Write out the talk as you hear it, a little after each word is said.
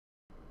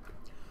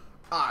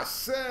I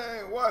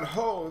say, what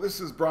ho,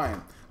 this is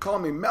Brian. Call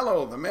me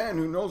Mello, the man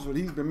who knows what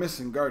he's been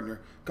missing,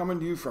 Gardner,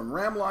 coming to you from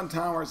Ramble on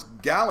Tower's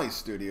Galley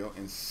Studio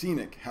in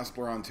scenic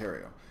Hespeler,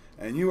 Ontario.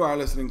 And you are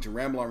listening to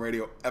Ramble on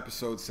Radio,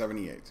 episode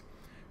 78.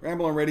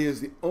 Ramble on Radio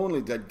is the only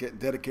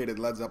dedicated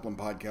Led Zeppelin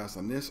podcast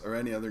on this or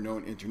any other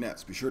known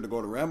internets. Be sure to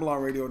go to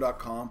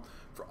rambleonradio.com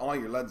for all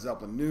your Led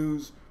Zeppelin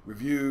news,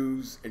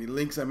 reviews, any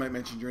links I might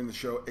mention during the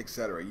show,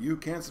 etc. You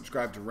can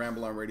subscribe to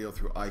Ramble on Radio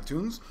through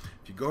iTunes.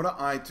 If you go to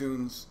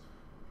iTunes,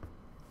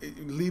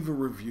 leave a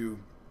review.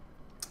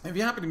 If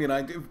you happen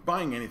to be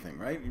buying anything,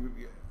 right?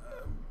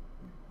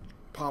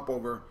 Pop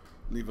over,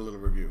 leave a little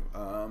review.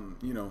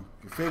 Your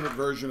favorite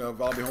version of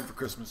I'll Be Home for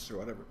Christmas or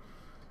whatever.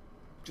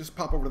 Just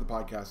pop over to the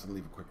podcast and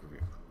leave a quick review.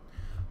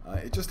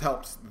 It just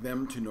helps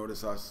them to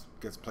notice us,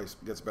 gets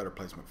better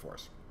placement for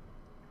us.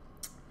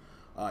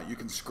 You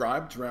can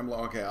subscribe to Ramble,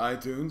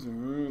 iTunes,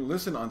 and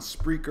listen on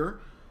Spreaker,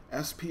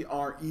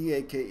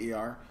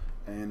 Spreaker,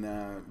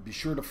 and be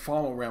sure to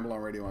follow Ramble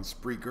on Radio on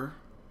Spreaker.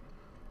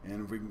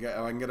 And if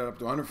I can get it up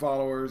to 100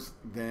 followers,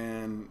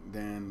 then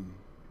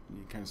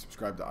you can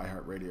subscribe to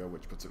iHeartRadio,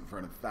 which puts it in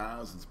front of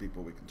thousands of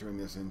people. We can turn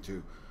this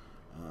into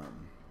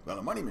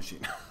a money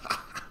machine.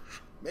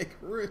 Make it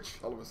rich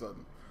all of a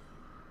sudden,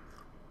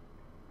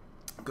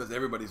 because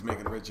everybody's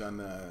making rich on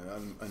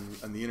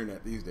the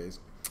internet these days.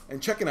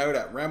 And check it out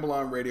at Ramble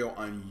on Radio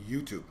on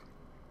YouTube.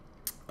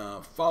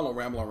 Follow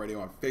Ramble on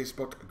Radio on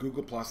Facebook,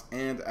 Google+,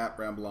 and at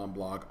Ramble on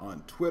Blog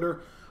on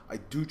Twitter. I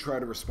do try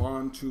to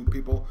respond to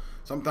people.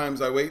 Sometimes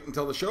I wait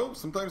until the show.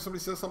 Sometimes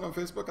somebody says something on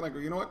Facebook, and I go,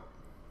 you know what?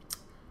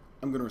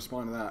 I'm going to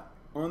respond to that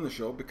on the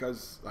show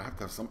because I have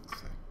to have something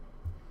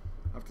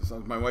to say.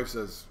 My wife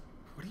says,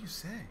 what do you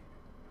say?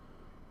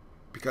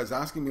 Because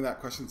asking me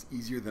that question is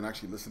easier than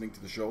actually listening to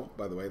the show.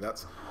 By the way,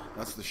 that's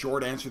the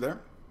short answer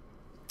there.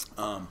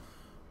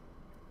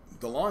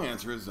 The long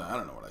answer is I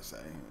don't know what I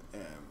say,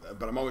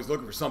 but I'm always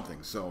looking for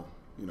something. So,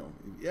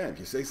 if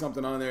you say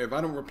something on there, if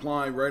I don't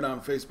reply right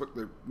on Facebook,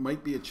 there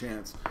might be a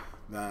chance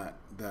that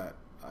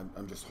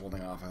I'm just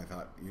holding off. I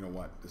thought, you know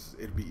what,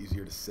 it'd be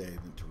easier to say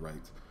than to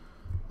write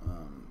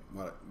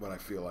what I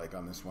feel like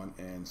on this one,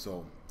 and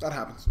so that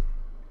happens.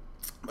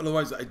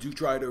 Otherwise, I do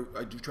try to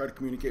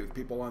communicate with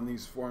people on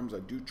these forums. I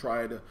do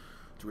try to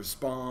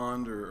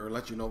respond or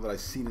let you know that I've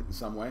seen it in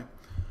some way.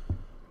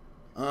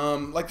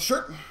 Like the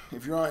shirt,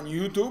 if you're on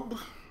YouTube,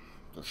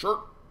 the shirt,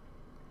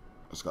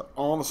 it's got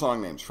all the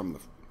song names from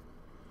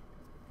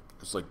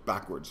it's like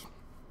backwards.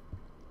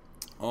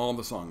 All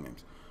the song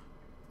names.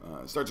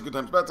 It starts at Good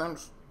Times, Bad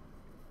Times,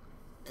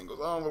 and goes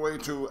all the way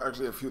to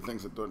actually a few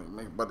things that don't even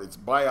make it, but it's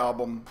by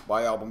album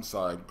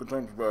side. Good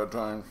Times, Bad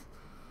Times.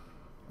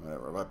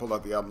 Whatever. If I pull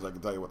out the albums, I can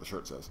tell you what the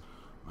shirt says.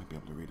 Might be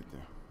able to read it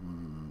there.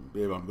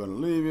 Babe, I'm gonna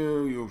leave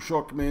you. You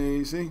shook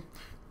me. See?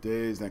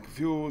 Dazed and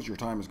confused. Your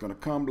time is gonna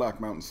come.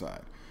 Black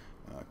Mountainside.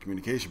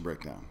 Communication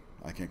breakdown.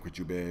 I can't quit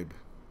you, babe.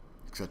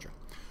 Etc.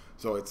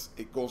 So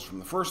it goes from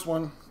the first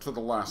one to the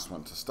last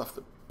one to stuff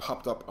that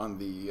popped up on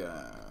the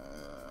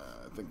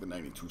I think the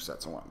 92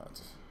 sets and whatnot.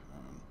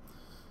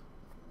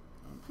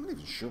 I'm not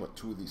even sure what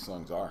two of these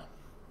songs are.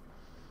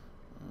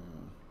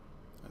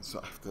 And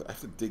so I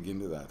have to dig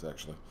into that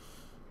actually.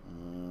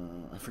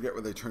 I forget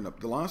where they turned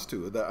up. The last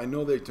two, I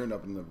know they turned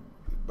up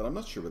but I'm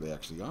not sure where they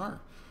actually are.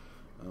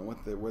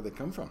 Where they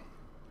come from.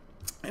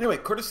 Anyway,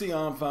 courtesy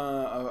of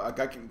a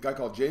guy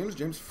called James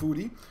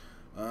Foodie.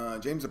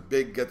 James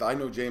I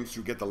know James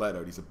through Get the Let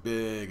Out. He's a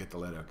big Get the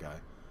Let Out guy.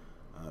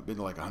 Been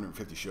to like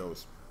 150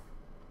 shows.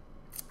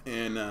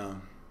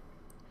 And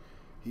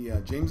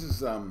James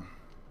is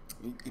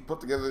he put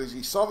together.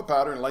 He saw the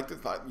pattern, liked it,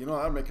 thought,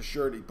 I'd make a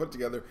shirt. He put it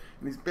together,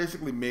 and he's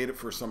basically made it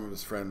for some of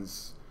his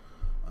friends,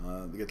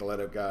 the Get the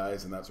Let Out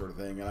guys and that sort of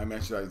thing. And I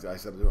mentioned, I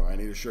said, I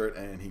need a shirt,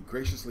 and he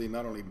graciously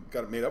not only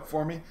got it made up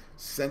for me,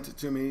 sent it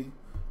to me.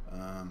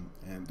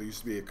 And there used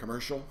to be a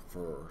commercial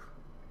for.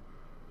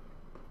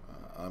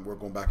 We're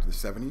going back to the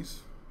 70s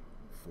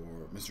for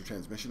Mr.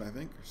 Transmission, I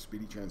think, or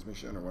Speedy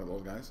Transmission, or one of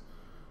those guys.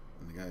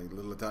 And the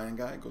little Italian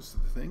guy, goes to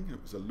the thing. It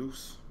was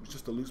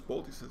just a loose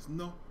bolt. He says,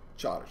 "No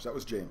charge." That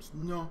was James.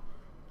 No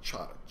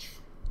charge.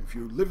 If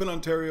you live in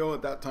Ontario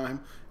at that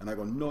time, and I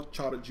go, "No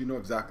charge," you know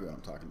exactly what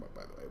I'm talking about.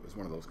 By the way, it was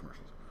one of those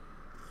commercials.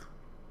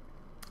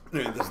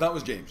 Anyway, that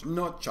was James.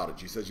 No charge.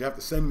 He says you have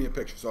to send me a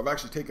picture. So I've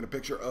actually taken a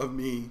picture of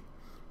me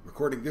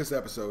recording this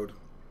episode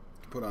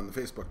to put on the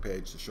Facebook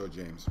page to show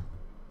James.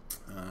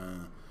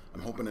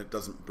 I'm hoping it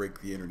doesn't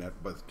break the internet,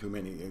 but too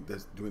many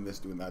doing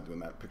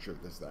that, picture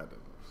of this, that.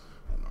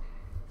 I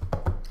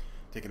don't know.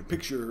 Taking a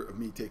picture of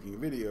me taking a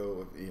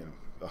video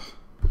of,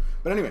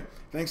 But anyway,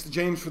 thanks to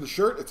James for the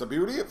shirt. It's a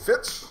beauty. It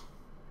fits.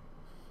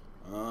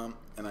 And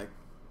I,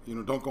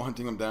 don't go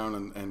hunting him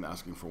down and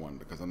asking for one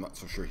because I'm not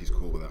so sure he's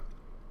cool with that.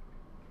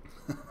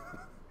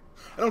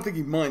 I don't think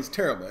he minds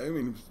terribly. I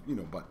mean,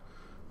 but.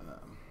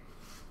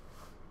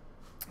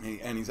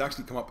 And he's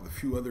actually come up with a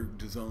few other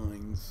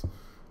designs.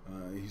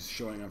 He's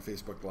showing on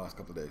Facebook the last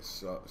couple of days,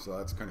 so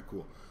that's kind of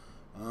cool.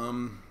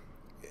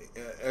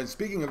 And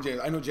speaking of James,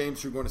 I know James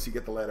through going to see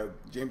Get the Let Out.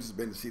 James has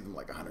been to see them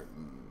like 100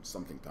 and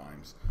something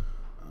times.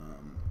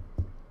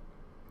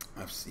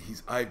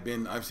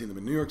 I've seen them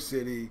in New York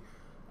City.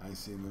 I've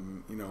seen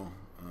them,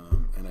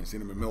 and I've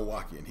seen him in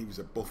Milwaukee, and he was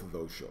at both of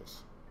those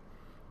shows.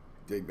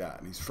 Dig that.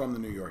 And he's from the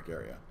New York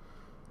area.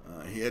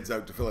 He heads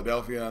out to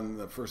Philadelphia on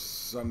the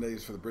first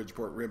Sundays for the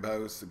Bridgeport Rib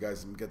House. The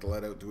guys get to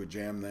let out to a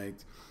jam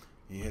night.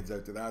 He heads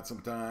out to that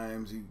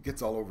sometimes. He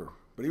gets all over.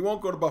 But he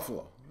won't go to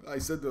Buffalo. I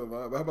said to him,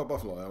 how about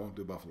Buffalo? I won't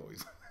do Buffalo.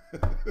 He's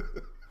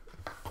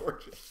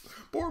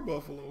Poor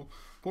Buffalo.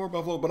 Poor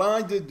Buffalo. But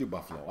I did do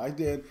Buffalo. I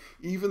did.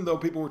 Even though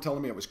people were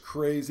telling me it was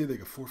crazy. They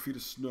got 4 feet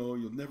of snow.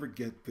 You'll never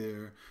get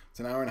there. It's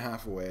an hour and a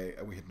half away.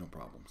 We had no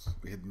problems.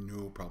 We had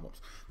no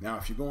problems. Now,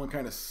 if you're going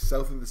kind of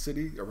south of the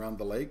city, around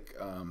the lake,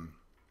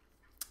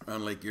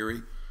 around Lake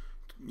Erie,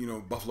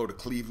 Buffalo to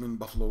Cleveland,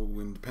 Buffalo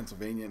into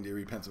Pennsylvania, into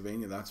Erie,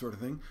 Pennsylvania, that sort of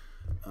thing.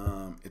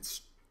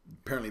 It's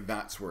apparently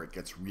that's where it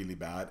gets really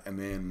bad.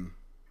 And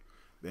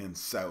then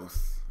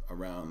south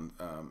around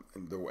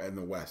in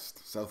the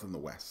west, south and the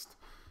west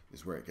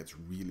is where it gets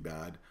really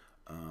bad.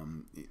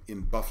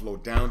 In Buffalo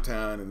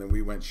downtown, and then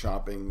we went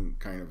shopping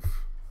kind of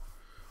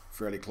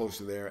fairly close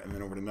to there, and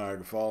then over to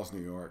Niagara Falls, New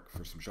York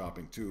for some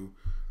shopping too.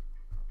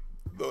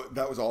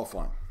 That was all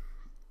fun.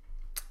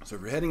 So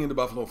if you're heading into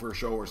Buffalo for a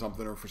show or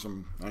something, or for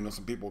some, I know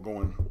some people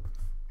going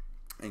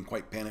and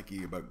quite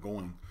panicky about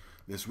going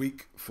this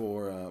week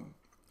for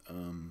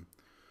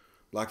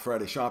Black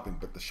Friday shopping,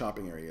 but the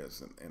shopping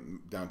areas in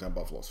downtown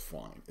Buffalo is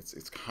fine.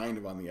 It's kind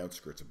of on the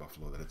outskirts of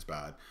Buffalo that it's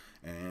bad.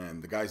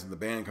 And the guys in the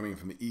band coming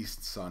from the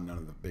east saw none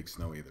of the big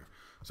snow either.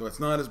 So it's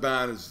not as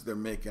bad as they're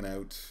making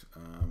out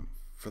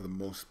for the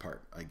most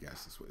part, I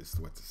guess, is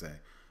what to say.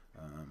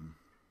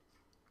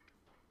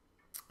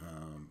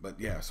 But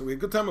yeah, so we had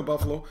a good time in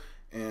Buffalo,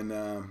 and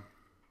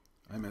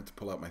I meant to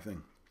pull out my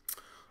thing.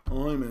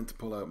 I meant to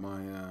pull out my,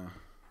 I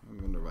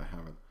wonder if I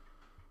have it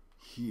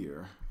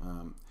here.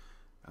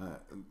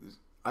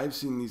 I've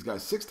seen these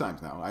guys 6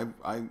 times now.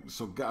 I went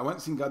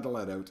and seen Got the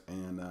Let Out,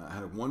 and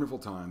had a wonderful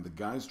time. The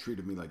guys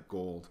treated me like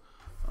gold.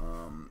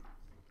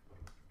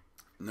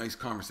 Nice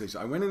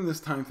conversation. I went in this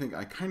time thinking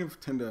I kind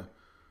of tend to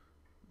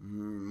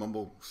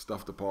mumble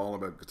stuff to Paul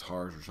about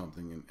guitars or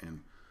something,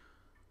 and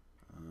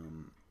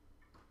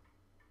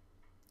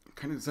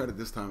kind of decided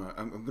this time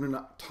I'm going to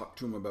not talk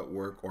to him about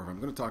work, or if I'm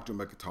going to talk to him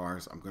about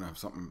guitars, I'm going to have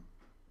something,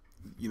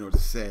 to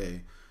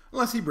say.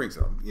 Unless he brings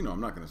it up.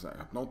 I'm not going to say,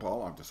 no,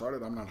 Paul, I've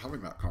decided I'm not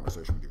having that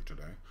conversation with you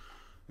today.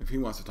 If he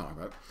wants to talk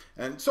about it.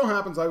 And it so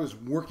happens I was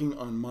working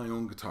on my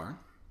own guitar.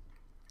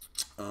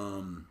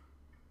 And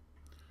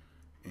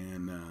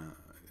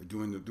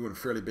doing a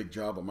fairly big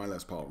job on my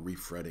Les Paul,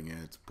 refretting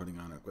it, putting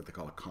on what they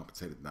call a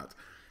compensated nut,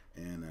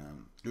 and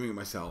doing it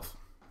myself.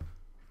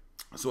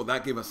 So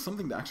that gave us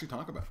something to actually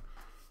talk about.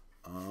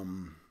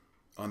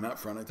 On that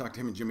front, I talked to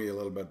him and Jimmy a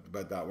little bit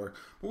about that work,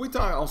 but we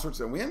talked all sorts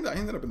of. I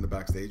ended up in the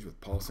backstage with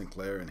Paul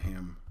Sinclair and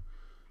him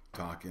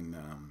talking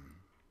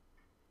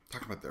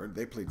about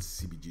they played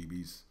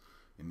CBGB's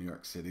in New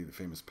York City, the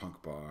famous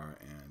punk bar,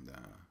 and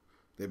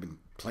they've been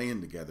playing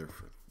together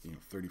for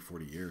 30,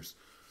 40 years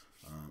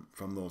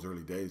from those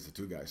early days, the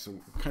two guys. So we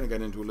kind of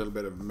got into a little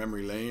bit of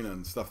memory lane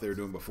and stuff they were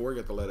doing before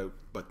Get the Let Out,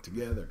 but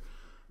together,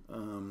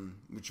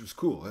 which was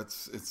cool.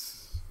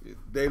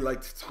 They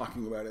liked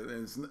talking about it,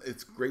 and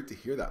it's great to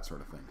hear that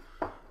sort of thing.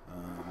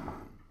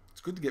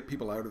 It's good to get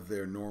people out of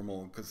their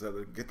normal, because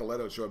Get the Let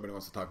Out show, everybody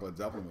wants to talk Led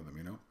Zeppelin with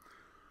them,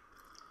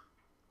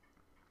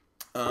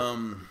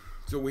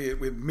 So we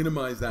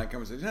minimized that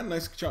conversation. Had a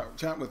nice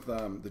chat with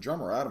the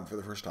drummer, Adam, for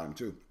the first time,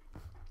 too.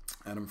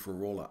 Adam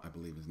Ferrola, I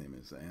believe his name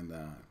is, and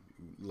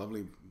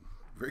lovely,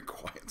 very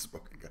quiet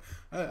spoken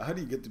guy. How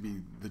do you get to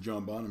be the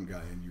John Bonham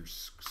guy and you're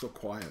so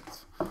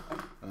quiet?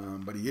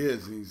 But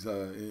he's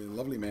a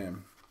lovely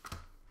man.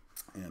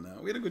 And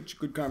we had a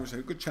good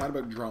conversation, a good chat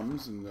about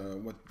drums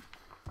and what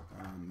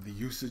the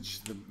usage,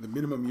 the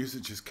minimum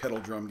usage his kettle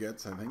drum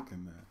gets, I think.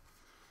 And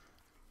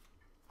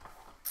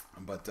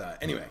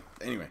anyway.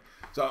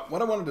 So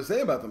what I wanted to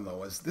say about them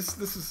though is this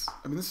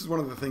is one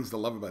of the things to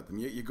love about them.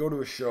 You go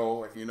to a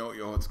show and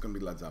it's going to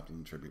be Led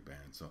Zeppelin tribute band.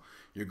 So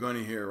you're going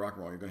to hear rock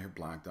and roll, you're going to hear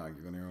Black Dog,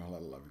 you're going to hear A Whole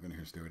Lot of Love, you're going to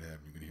hear Stairway to Heaven,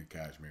 you're going to hear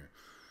Kashmir.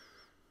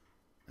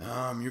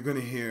 You're going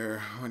to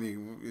hear,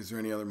 is there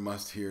any other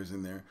must-hears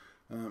in there?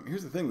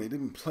 Here's the thing, they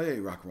didn't play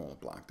rock and roll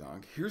with Black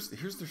Dog. Here's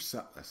their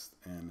set list,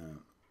 and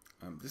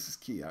this is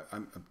key.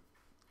 I'm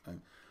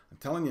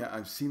telling you,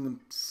 I've seen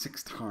them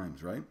 6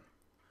 times, right?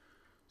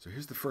 So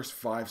here's the first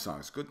 5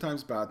 songs: Good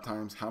Times, Bad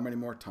Times, How Many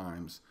More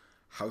Times,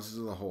 Houses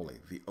of the Holy,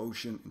 The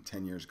Ocean, and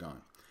 10 Years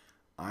Gone.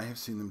 I have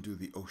seen them do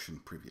The Ocean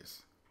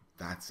previous.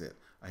 That's it.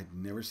 I had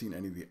never seen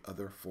any of the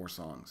other 4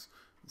 songs.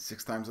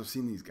 6 times I've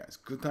seen these guys.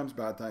 Good Times,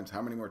 Bad Times,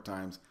 How Many More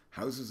Times,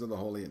 Houses of the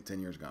Holy, and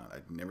 10 Years Gone.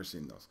 I'd never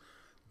seen those.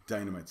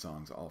 Dynamite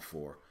songs, all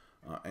 4.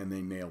 And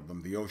they nailed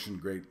them. The Ocean,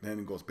 great. Then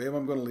it goes, Babe,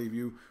 I'm Gonna Leave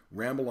You,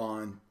 Ramble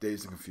On,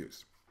 Dazed and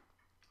Confused.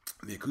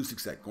 The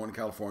acoustic set, Going to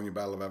California,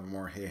 Battle of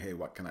Evermore, Hey, Hey,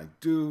 What Can I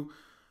Do?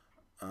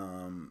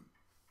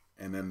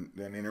 And then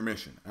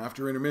intermission.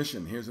 After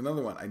intermission, here's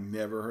another one I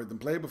never heard them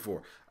play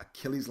before.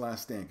 Achilles'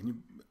 Last Stand.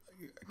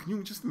 Can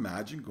you just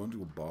imagine going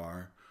to a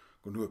bar,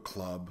 going to a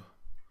club,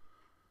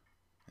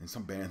 and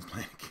some band's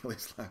playing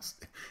Achilles' Last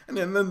Stand. And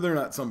then they're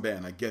not some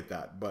band, I get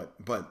that, but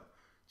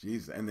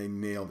geez, and they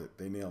nailed it.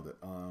 They nailed it.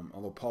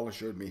 Although Paul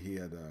assured me he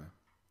had a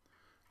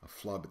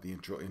flub at the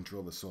intro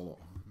of the solo.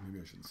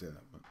 Maybe I shouldn't say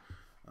that, but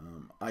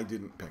I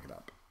didn't pick it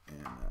up,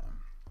 and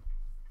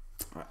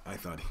I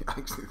thought he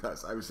actually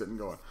does. I was sitting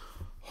going,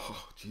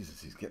 oh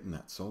Jesus, he's getting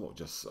that solo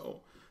just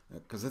so,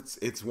 because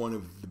it's one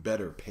of the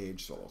better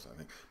Page solos, I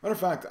think. Matter of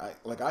fact,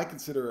 I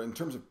consider, in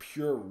terms of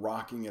pure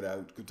rocking it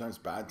out, Good Times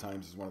Bad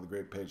Times is one of the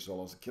great Page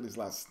solos. Achilles'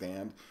 Last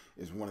Stand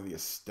is one of the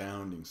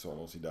astounding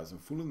solos he does,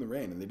 and Fool in the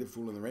Rain, and they did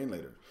Fool in the Rain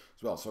later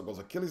as well. So it goes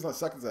Achilles' Last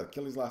Second Set,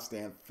 Achilles' Last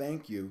Stand,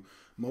 Thank You,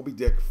 Moby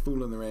Dick,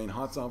 Fool in the Rain,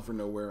 Hot Song for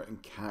Nowhere,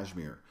 and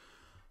Kashmir.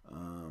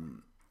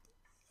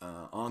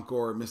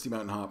 Encore, Misty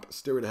Mountain Hop,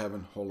 Stairway to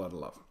Heaven, Whole Lot of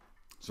Love.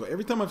 So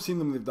every time I've seen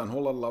them, they've done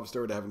Whole Lot of Love,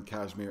 Stairway to Heaven,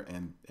 Kashmir,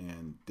 and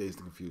Dazed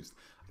and Confused.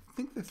 I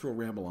think they throw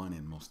Ramble on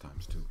in most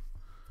times too.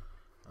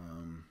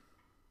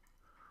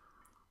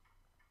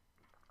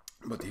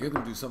 But to hear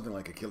them do something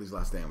like Achilles'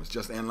 Last Stand was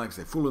just, and like I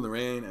say, Fool in the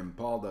Rain, and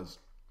Paul does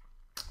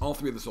all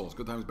three of the solos,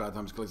 Good Times, Bad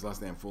Times, Achilles' Last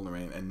Stand, Fool in the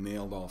Rain, and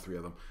nailed all three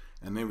of them.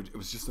 And it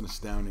was just an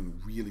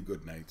astounding, really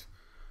good night.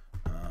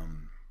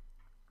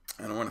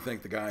 And I want to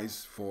thank the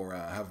guys for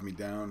having me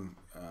down,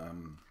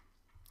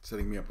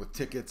 setting me up with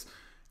tickets,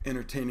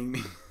 entertaining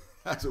me,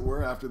 as it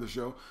were, after the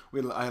show.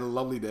 I had a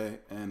lovely day,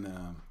 and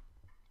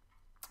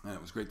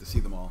it was great to see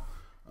them all.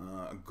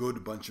 A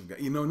good bunch of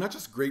guys, not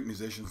just great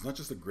musicians, not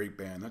just a great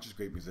band, not just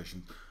great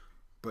musicians,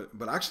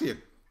 but actually a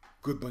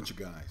good bunch of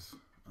guys.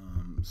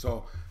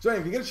 So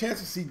anyway, if you get a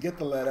chance to see, get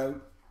the Let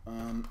Out.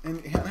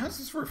 And how's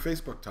this for a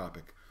Facebook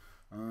topic?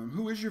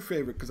 Who is your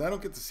favorite? Because I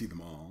don't get to see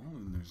them all.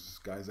 And there's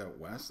guys out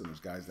west, and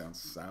there's guys down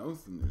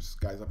south, and there's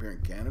guys up here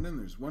in Canada, and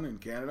there's one in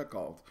Canada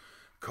called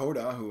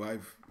Coda, who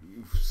I've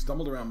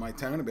stumbled around my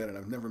town a bit, and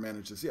I've never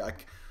managed to see. I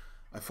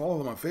follow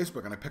them on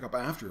Facebook, and I pick up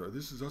after her.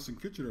 This is us in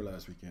Kitchener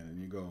last weekend,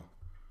 and you go,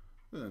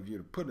 well, if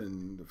you'd put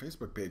in the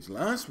Facebook page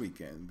last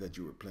weekend that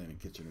you were playing in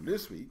Kitchener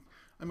this week,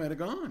 I might have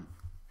gone.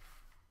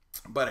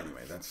 But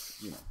anyway,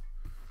 that's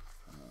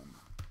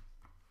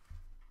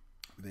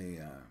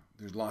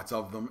there's lots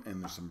of them,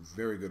 and there's some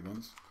very good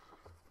ones.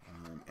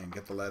 And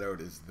Get the Let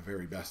Out is the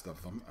very best of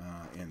them.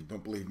 And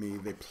don't believe me,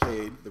 they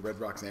played the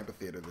Red Rocks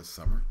Amphitheater this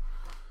summer.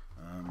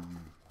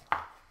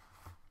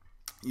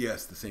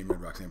 Yes, the same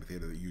Red Rocks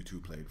Amphitheater that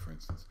U2 played, for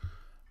instance.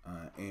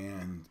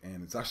 And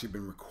it's actually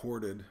been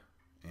recorded,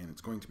 and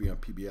it's going to be on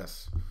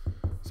PBS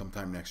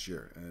sometime next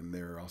year. And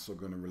they're also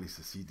going to release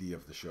a CD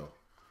of the show,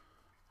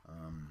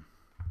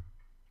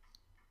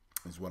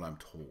 is what I'm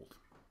told.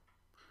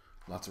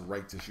 Lots of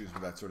rights issues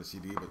with that sort of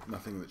CD, but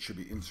nothing that should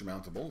be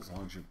insurmountable as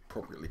long as you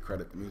appropriately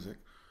credit the music.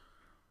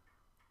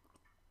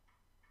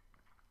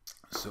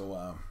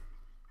 So,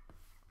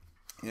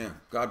 yeah,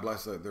 God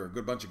bless. They're a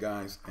good bunch of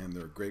guys, and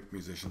they're great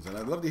musicians. And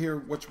I'd love to hear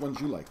which ones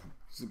you like.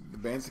 It's the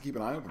bands to keep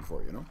an eye open for,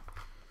 Where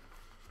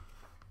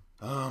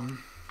am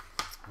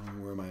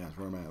I at?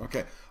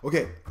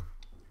 Okay.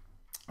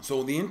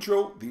 So the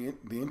intro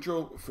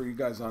for you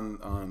guys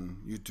on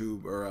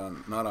YouTube, or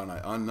not on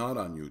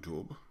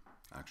YouTube,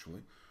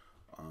 actually.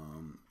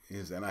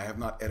 And I have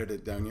not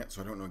edited it down yet,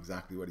 so I don't know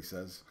exactly what he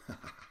says.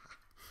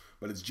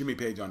 But it's Jimmy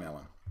Page on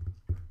Ellen.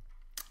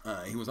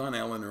 He was on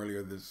Ellen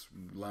earlier this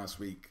last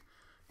week.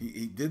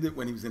 He did it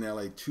when he was in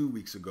LA 2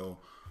 weeks ago,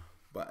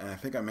 and I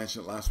think I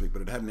mentioned it last week,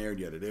 but it hadn't aired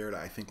yet. It aired,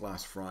 I think,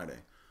 last Friday.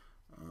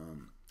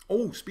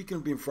 Speaking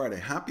of being Friday,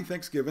 happy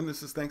Thanksgiving.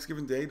 This is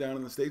Thanksgiving Day down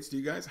in the States to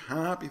you guys.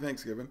 Happy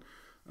Thanksgiving.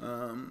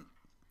 I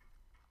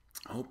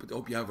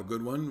hope you have a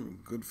good one,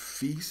 good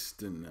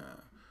feast, and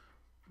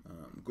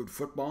good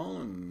football,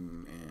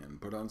 and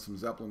put on some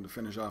Zeppelin to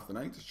finish off the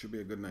night. It should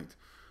be a good night.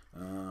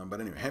 But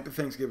anyway, happy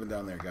Thanksgiving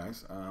down there,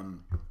 guys.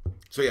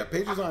 So yeah,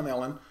 Page was on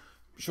Ellen.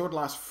 Showed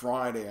last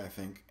Friday, I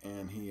think,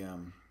 and he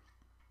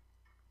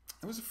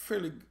here's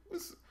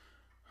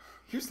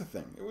the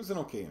thing. It was an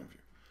okay interview.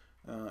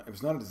 It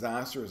was not a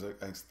disaster as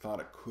I thought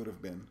it could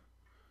have been.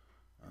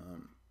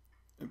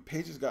 And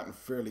Page has gotten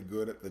fairly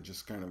good at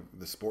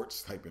the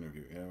sports type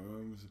interview.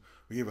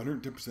 We gave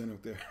 110%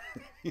 out there.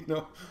 He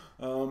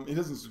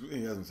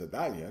hasn't said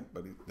that yet,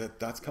 but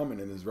that's coming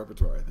in his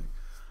repertoire, I think.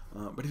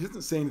 But he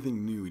doesn't say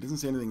anything new. He doesn't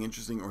say anything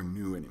interesting or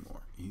new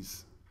anymore.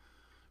 He's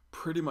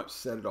pretty much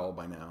said it all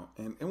by now.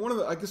 And one of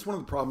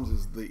the problems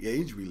is the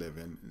age we live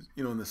in.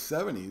 In the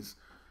 70s,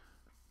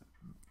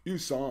 you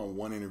saw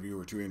one interview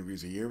or two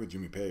interviews a year with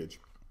Jimmy Page.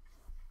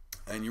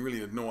 And you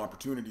really had no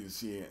opportunity to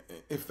see,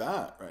 if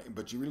that, right?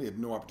 But you really had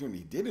no opportunity.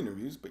 He did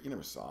interviews, but you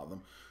never saw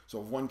them.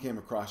 So if one came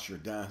across your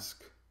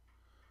desk,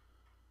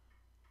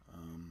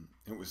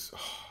 it was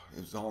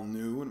all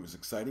new, and it was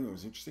exciting, it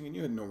was interesting, and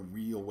you had no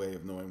real way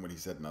of knowing what he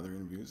said in other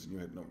interviews, and you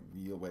had no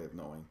real way of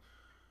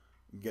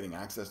getting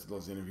access to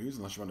those interviews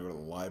unless you wanted to go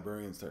to the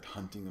library and start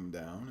hunting them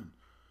down.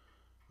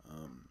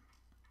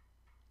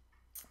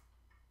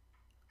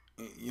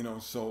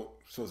 And so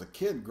as a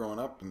kid growing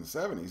up in the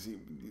 70s,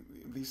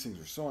 these things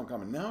were so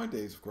uncommon.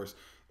 Nowadays, of course,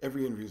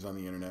 every interview is on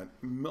the internet.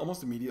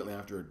 Almost immediately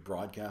after it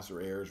broadcasts or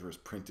airs or is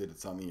printed,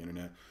 it's on the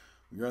internet.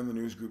 You're on the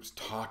news groups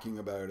talking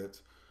about it.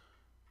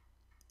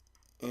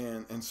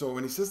 And so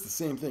when he says the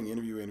same thing,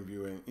 interview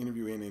in,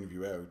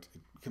 interview out,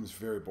 it becomes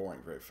very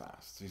boring very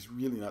fast. So he's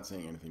really not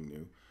saying anything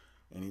new.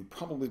 And he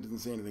probably didn't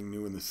say anything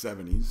new in the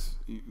 70s,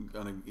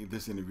 on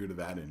this interview to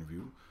that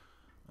interview.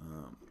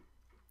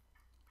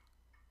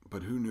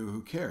 But who knew,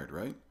 who cared,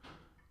 right?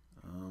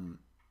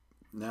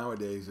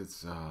 Nowadays,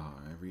 it's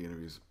every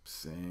interview's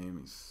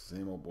same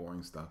old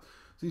boring stuff.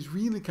 So he's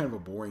really kind of a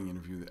boring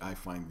interview that I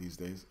find these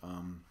days.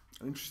 An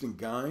interesting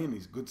guy, and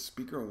he's a good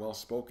speaker and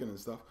well-spoken and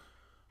stuff,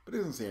 but he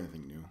doesn't say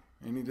anything new.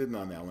 And he didn't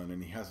on Ellen,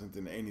 and he hasn't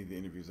in any of the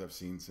interviews I've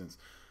seen since.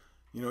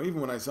 Even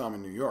when I saw him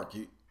in New York,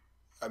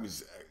 I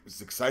was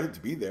excited to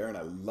be there, and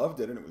I loved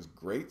it, and it was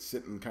great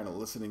sitting kind of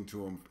listening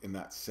to him in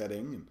that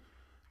setting and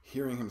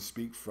hearing him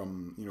speak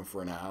from,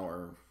 for an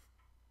hour,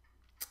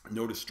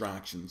 no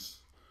distractions,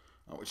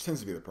 which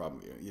tends to be the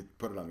problem. You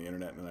put it on the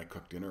internet, and then I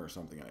cook dinner or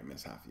something, and I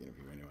miss half the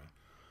interview anyway.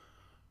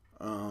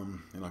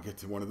 And I'll get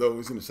to one of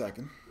those in a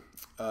second.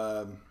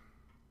 So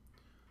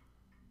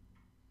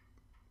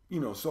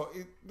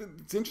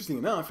it's interesting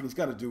enough, and he's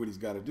got to do what he's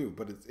got to do,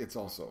 but it's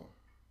also...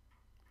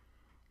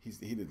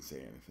 He didn't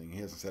say anything.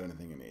 He hasn't said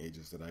anything in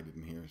ages that I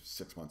didn't hear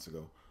 6 months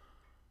ago.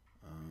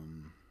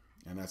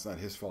 And that's not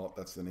his fault.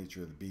 That's the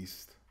nature of the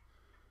beast.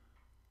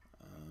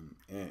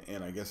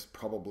 And I guess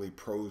probably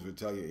pros would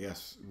tell you,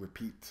 yes,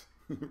 repeat.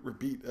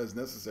 Repeat as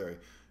necessary.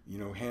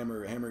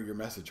 Hammer your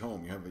message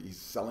home. He's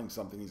selling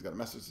something. He's got a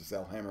message to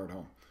sell. Hammer it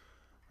home.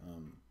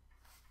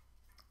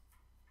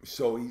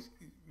 So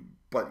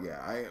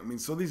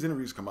these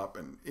interviews come up,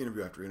 and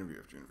interview after interview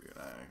after interview.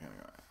 And I kind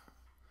of go,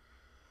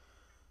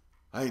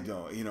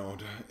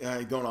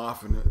 I don't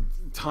often,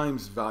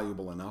 time's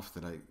valuable enough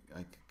that I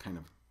kind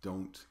of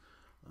don't.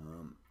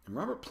 And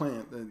Robert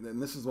Plant,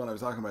 and this is what I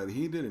was talking about,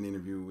 he did an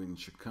interview in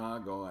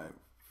Chicago.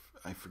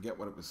 I forget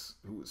who it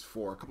was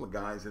for. A couple of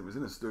guys, it was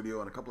in a studio,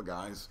 and a couple of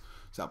guys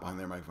sat behind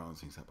their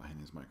microphones. He sat behind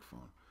his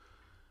microphone.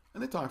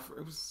 And they talked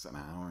it was an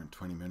hour and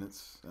 20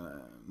 minutes.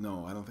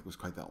 No, I don't think it was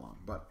quite that long.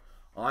 But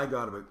I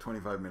got about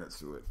 25 minutes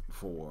to it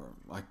before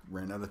I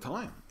ran out of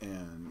time.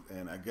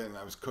 And again,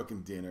 I was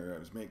cooking dinner. I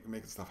was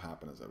making stuff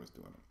happen as I was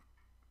doing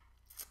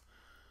it.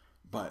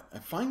 But I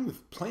find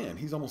with Plant,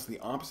 he's almost the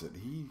opposite.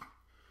 He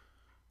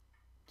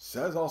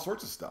says all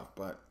sorts of stuff,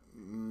 but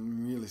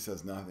really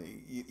says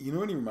nothing. You know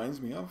what he reminds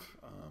me of?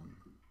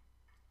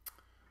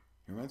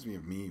 He reminds me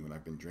of me when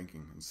I've been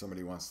drinking and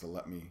somebody wants to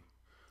let me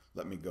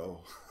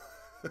go.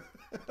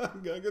 I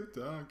could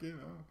talk, and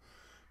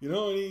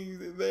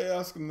they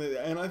ask him,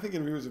 and I think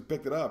interviewers have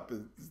picked it up.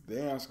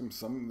 They'll ask him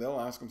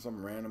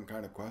some random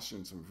kind of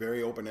questions, some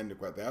very open-ended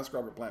questions. They ask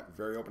Robert Plant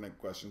very open-ended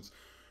questions.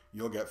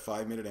 You'll get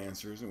 5-minute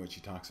answers in which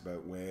he talks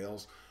about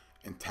Wales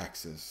and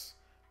Texas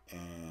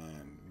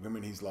and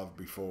women he's loved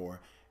before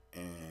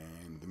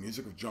and the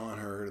music of John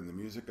Hurt and the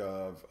music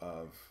of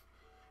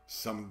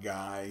some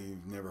guy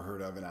you've never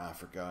heard of in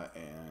Africa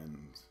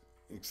and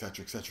et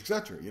cetera, et cetera, et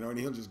cetera. And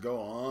he'll just go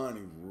on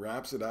and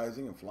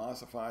rhapsodizing and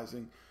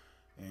philosophizing.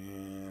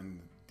 And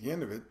at the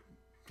end of it,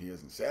 he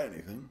hasn't said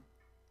anything.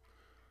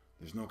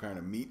 There's no kind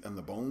of meat on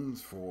the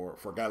bones for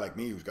a guy like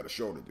me who's got a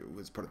show to do.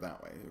 Let's put it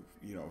that way.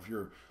 If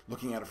you're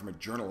looking at it from a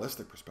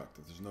journalistic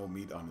perspective, there's no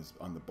meat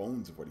on the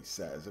bones of what he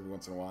says every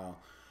once in a while.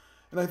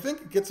 And I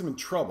think it gets him in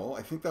trouble.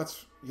 I think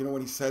that's,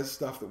 when he says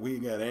stuff that we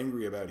get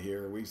angry about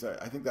here,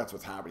 I think that's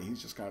what's happening.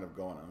 He's just kind of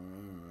going,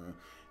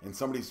 and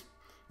somebody's,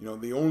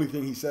 the only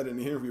thing he said in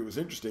the interview was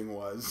interesting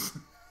was,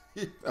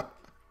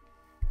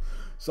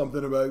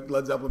 something about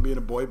Led Zeppelin being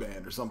a boy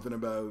band or something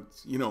about,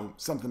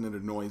 something that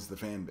annoys the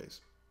fan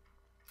base.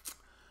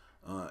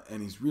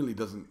 And he really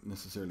doesn't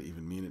necessarily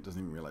even mean it,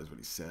 doesn't even realize what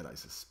he said, I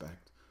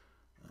suspect.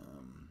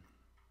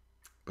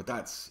 But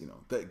that's,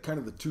 kind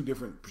of the two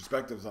different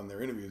perspectives on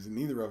their interviews, and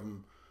neither of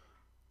them,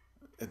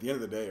 at the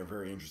end of the day, are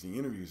very interesting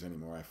interviews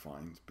anymore, I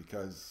find,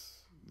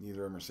 because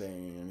neither of them are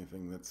saying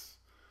anything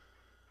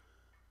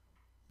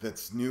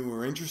that's new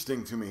or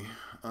interesting to me.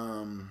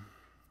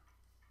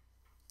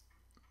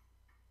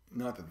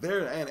 Not that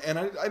they're, and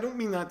I don't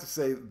mean that to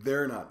say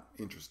they're not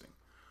interesting,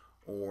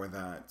 or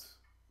that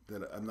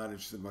I'm not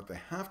interested in what they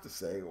have to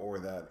say, or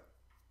that,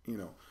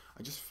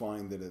 I just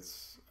find that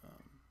it's,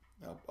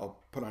 I'll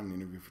put on an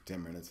interview for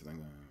 10 minutes and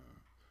then,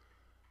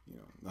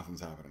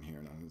 nothing's happening here.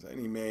 And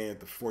he may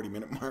at the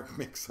 40-minute mark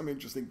make some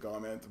interesting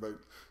comment about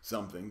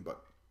something,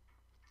 but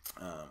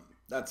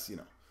that's,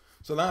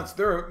 so that's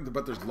there.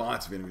 But there's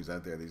lots of interviews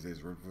out there these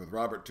days with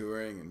Robert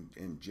touring,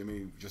 and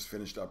Jimmy just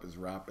finished up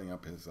wrapping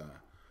up his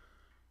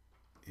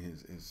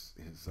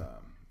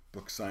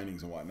book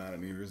signings and whatnot,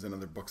 and there's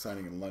another book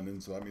signing in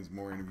London, so that means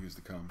more interviews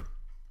to come.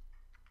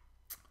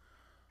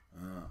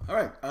 All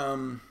right.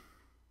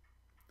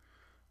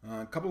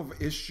 A couple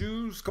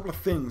of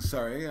things,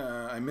 sorry.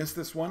 I missed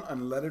this one.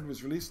 Unleaded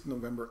was released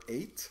November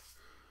 8,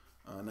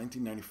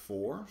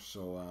 1994,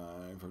 so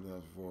I've heard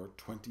that before,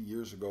 20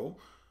 years ago.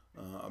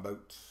 I'm going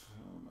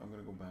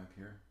to go back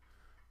here.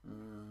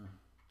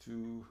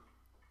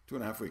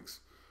 2.5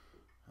 weeks.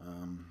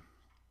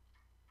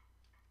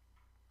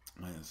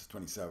 It's the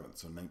 27th,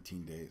 so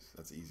 19 days.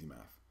 That's easy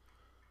math.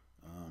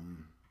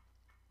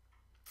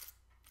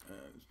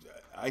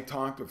 I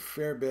talked a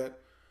fair bit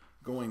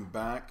going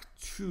back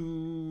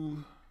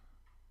to.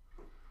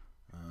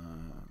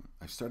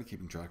 I started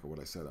keeping track of what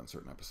I said on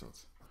certain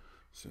episodes,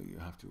 so you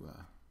have to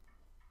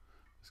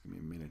just give me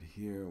a minute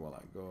here while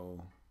I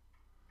go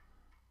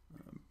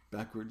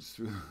backwards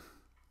through.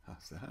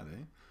 How's that,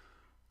 eh?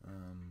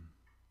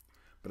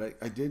 But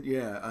I did,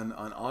 yeah, on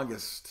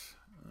August.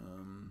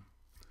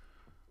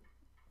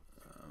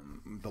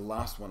 The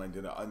last one I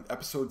did on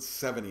episode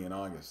 70 in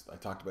August. I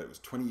talked about it was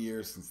 20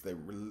 years since they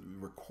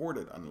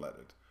recorded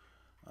Unleaded,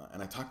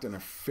 and I talked in a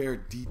fair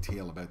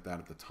detail about that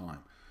at the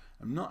time.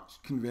 I'm not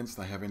convinced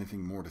I have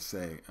anything more to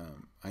say.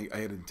 I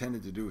had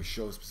intended to do a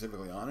show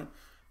specifically on it,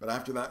 but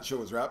after that show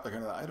was wrapped,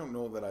 I don't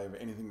know that I have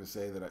anything to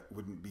say that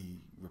wouldn't be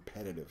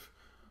repetitive.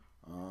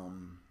 I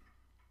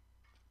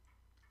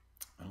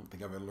don't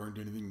think I've ever learned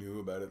anything new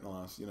about it in the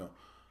last,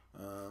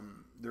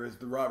 there is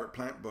the Robert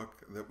Plant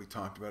book that we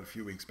talked about a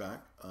few weeks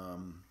back.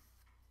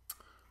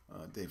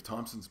 Dave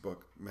Thompson's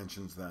book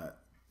mentions that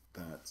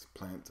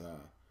Plant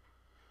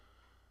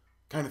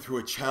kind of threw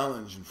a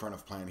challenge in front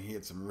of Plant. He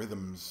had some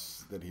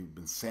rhythms that he'd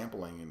been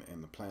sampling,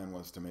 and the plan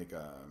was to make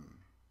a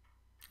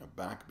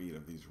backbeat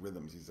of these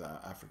rhythms, these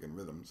African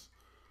rhythms.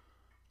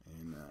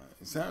 And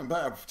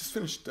but I've just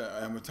finished.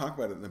 I'm going to talk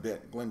about it in a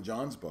bit. Glyn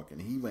Johns' book,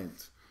 and he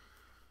went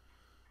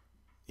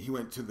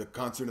to the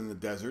concert in the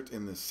desert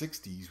in the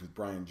 '60s with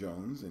Brian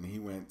Jones, and he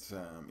went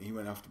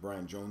after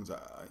Brian Jones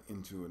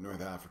into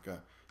North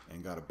Africa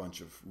and got a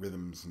bunch of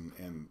rhythms,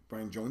 and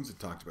Brian Jones had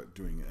talked about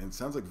doing it, and it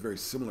sounds like a very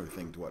similar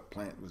thing to what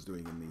Plant was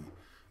doing in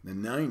the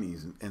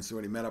 '90s, and so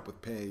when he met up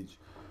with Page,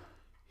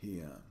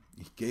 he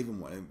gave him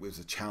one. It was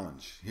a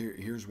challenge.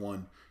 Here's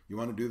one. You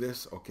want to do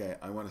this? Okay,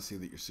 I want to see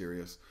that you're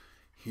serious.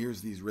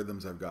 Here's these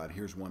rhythms I've got.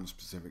 Here's one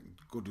specific.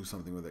 Go do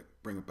something with it.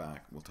 Bring it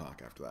back. We'll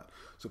talk after that.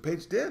 So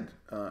Page did,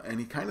 and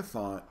he kind of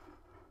thought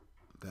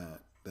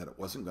that it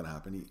wasn't going to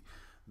happen.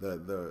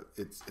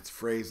 It's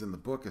phrased in the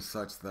book as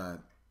such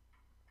that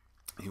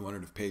he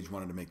wondered if Page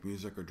wanted to make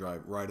music or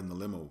ride in the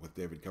limo with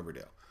David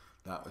Coverdale.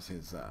 That was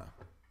his.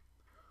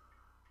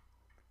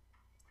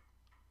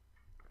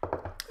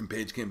 And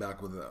Page came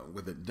back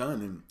with it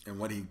done, and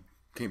what he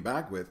came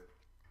back with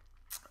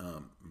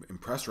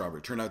impressed Robert.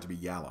 It turned out to be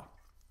Yalla.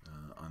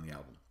 On the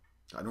album.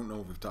 I don't know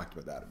if we've talked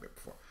about that a bit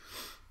before.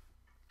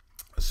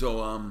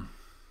 So,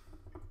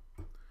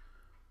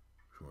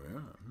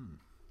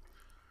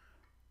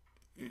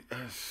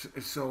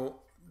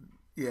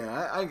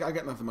 I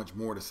got nothing much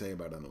more to say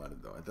about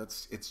Unleaded though.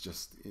 It's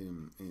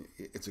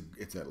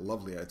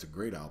a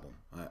great album.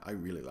 I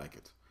really like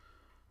it.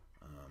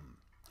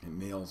 It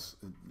nails,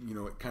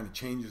 it kind of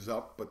changes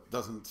up, but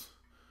doesn't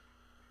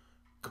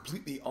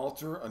completely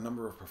alter a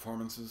number of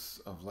performances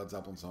of Led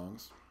Zeppelin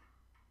songs.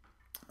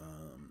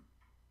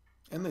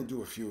 And they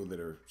do a few that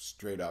are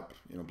straight up,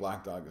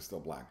 Black Dog is still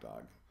Black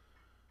Dog,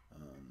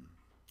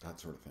 that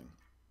sort of thing.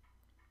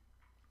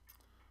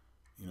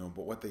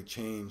 But what they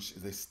change,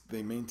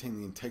 they maintain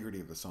the integrity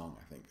of the song,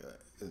 I think,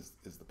 is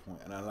the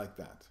point. And I like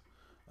that,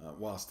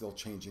 while still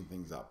changing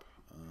things up.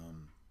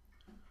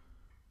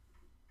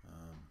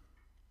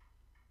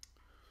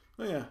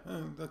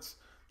 That's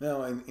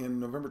now in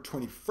November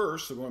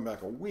 21st, so going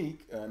back a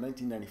week,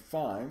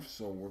 1995,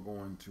 so we're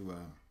going to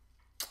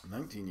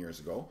 19 years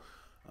ago,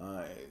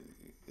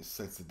 it's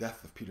the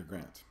death of Peter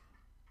Grant.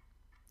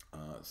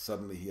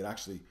 Suddenly, he had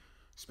actually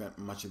spent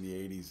much of the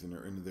 80s and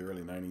into the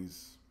early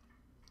 90s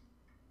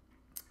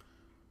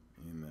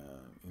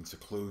in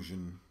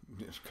seclusion,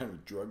 kind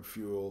of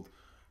drug-fueled,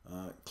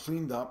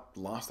 cleaned up,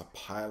 lost a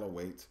pile of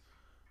weight,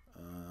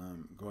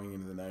 going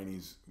into the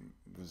 90s,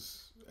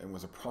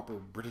 was a proper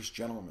British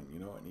gentleman,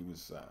 and he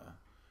was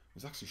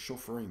actually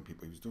chauffeuring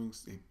people.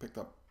 He picked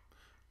up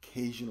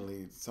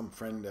occasionally some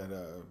friend at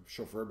a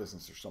chauffeur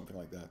business or something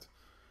like that.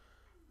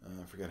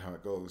 I forget how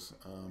it goes.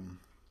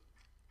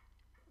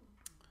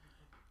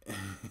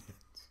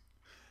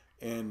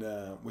 And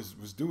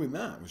was doing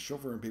that, was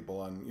chauffeuring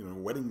people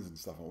on weddings and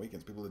stuff on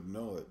weekends. People didn't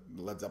know that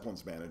Led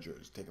Zeppelin's manager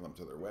was taking them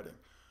to their wedding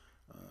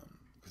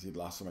because he'd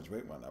lost so much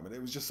weight one night. But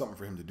it was just something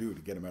for him to do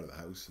to get him out of the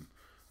house, and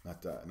I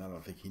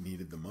don't think he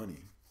needed the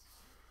money.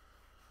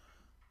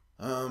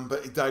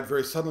 But he died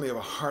very suddenly of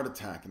a heart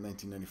attack in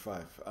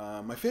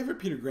 1995. My favorite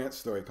Peter Grant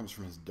story comes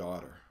from his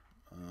daughter.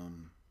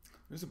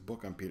 There's a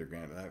book on Peter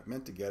Grant, and I've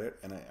meant to get it,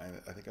 and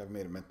I think I've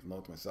made a mental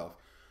note to myself.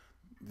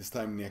 This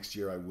time next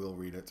year, I will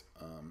read it.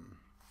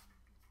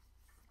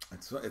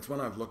 It's one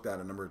I've looked at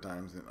a number of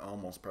times and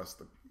almost pressed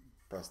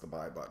the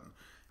buy button.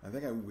 I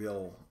think I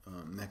will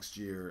next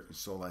year,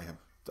 so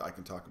I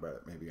can talk about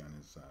it maybe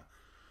on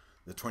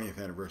the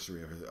 20th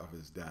anniversary of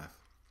his death.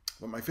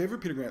 But my favorite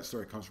Peter Grant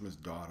story comes from his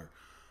daughter.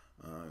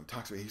 He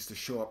talks about he used to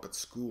show up at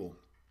school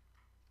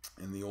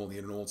in he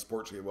had an old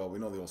sports car. Well, we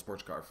know the old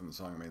sports car from the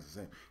song Remains the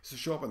Same. He used to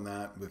show up in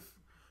that with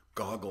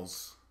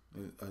goggles,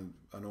 an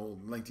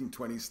old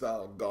 1920s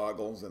style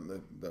goggles, and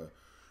the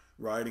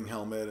riding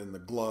helmet and the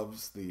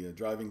gloves, the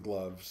driving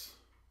gloves,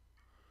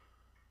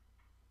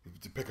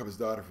 to pick up his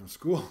daughter from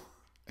school.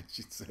 And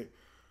she'd say,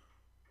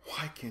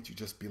 "Why can't you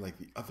just be like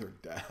the other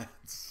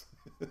dads?"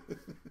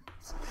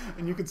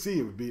 And you could see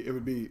it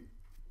would be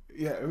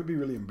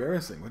really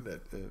embarrassing,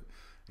 wouldn't it?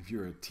 If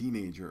you're a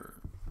teenager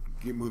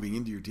moving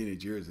into your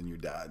teenage years and your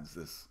dad's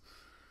this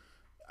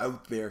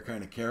out there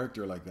kind of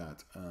character like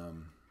that.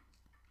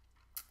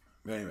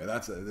 But anyway,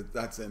 that's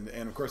and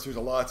of course there's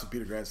lots of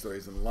Peter Grant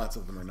stories, and lots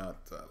of them are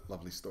not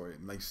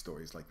nice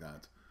stories like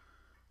that.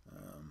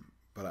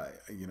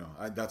 But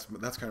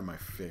that's kind of my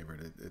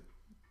favorite. It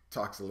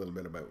talks a little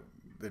bit about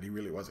that he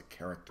really was a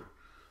character.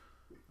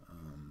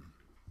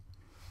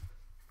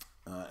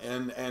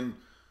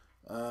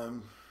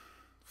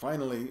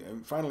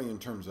 Finally, in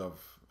terms of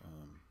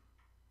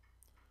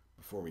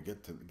before we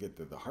get to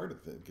the heart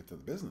of get to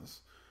the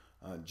business,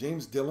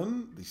 James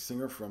Dillon, the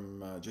singer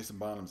from Jason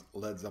Bonham's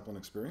Led Zeppelin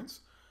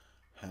experience,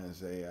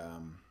 has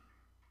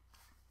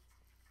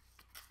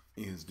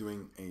is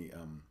doing a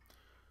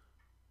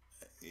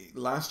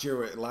last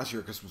year at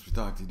Christmas we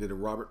talked. He did a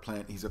Robert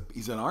Plant.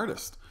 He's an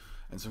artist,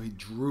 and so he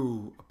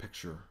drew a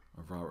picture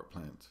of Robert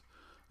Plant.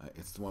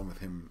 It's the one with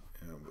him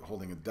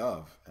holding a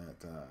dove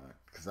at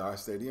Kazaa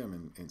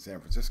Stadium in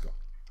San Francisco,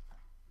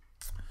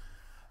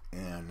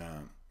 and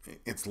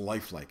it's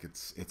lifelike.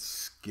 It's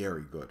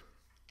scary good.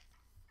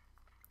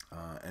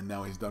 And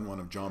now he's done one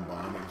of John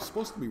Bonham. It was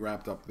supposed to be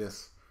wrapped up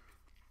this.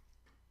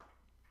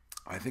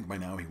 I think by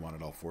now he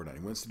wanted all four done.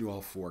 He wants to do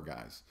all four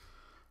guys.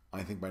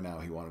 I think by now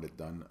he wanted it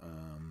done,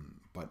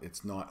 but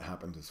it's not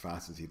happened as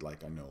fast as he'd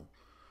like, I know.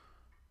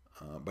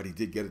 But he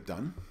did get it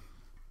done.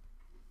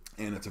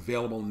 And it's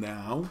available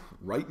now,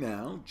 right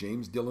now,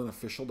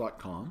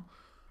 jamesdillonofficial.com.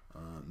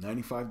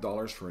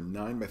 $95 for a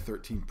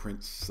 9x13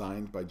 print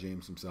signed by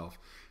James himself.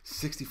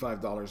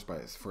 $65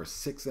 for a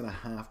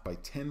 6.5 by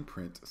 10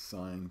 print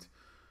signed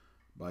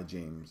by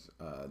James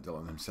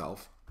Dillon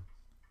himself.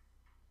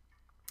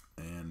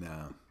 And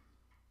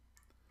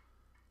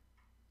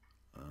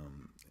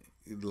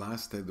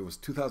last there was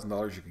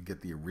 $2,000 you could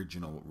get the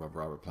original of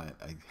Robert Plant.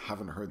 I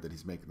haven't heard that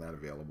he's making that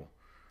available.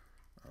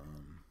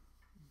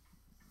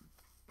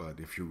 But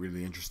if you're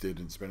really interested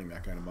in spending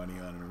that kind of money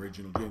on an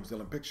original James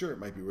Dillon picture, it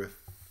might be worth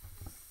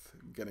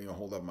getting a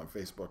hold of him on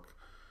Facebook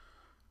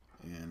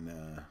and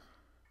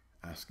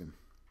asking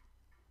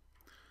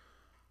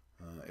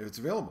if it's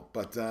available.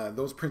 But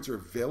those prints are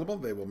available.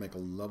 They will make a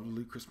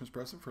lovely Christmas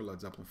present for a Led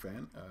Zeppelin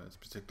fan,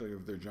 particularly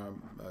if they're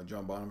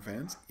John Bonham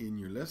fans in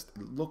your list.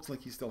 It looks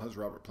like he still has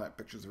Robert Plant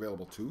pictures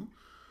available too.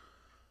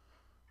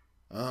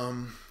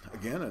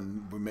 Again,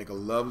 and we make a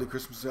lovely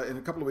Christmas. In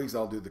a couple of weeks,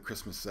 I'll do the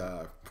Christmas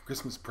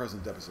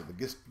present episode,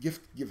 the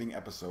gift giving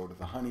episode of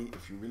the Honey,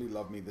 if you really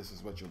love me, this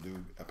is what you'll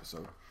do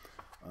episode.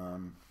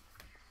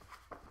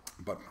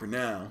 But for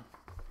now,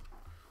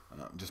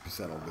 just be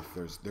settled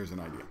if there's an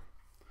idea.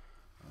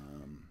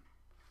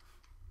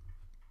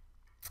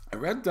 I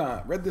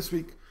read this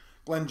week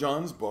Glyn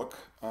Johns' book,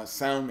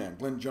 Sound Man.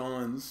 Glyn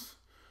Johns,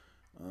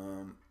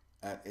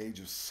 at age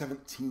of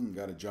 17,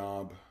 got a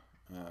job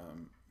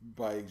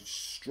by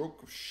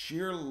stroke of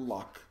sheer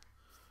luck.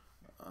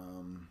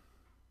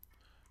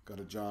 Got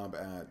a job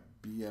at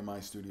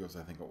BMI Studios,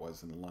 I think it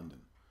was, in London.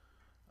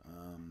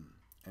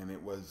 And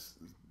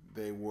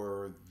they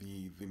were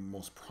the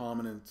most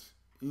prominent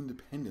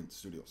independent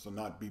studio, so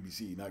not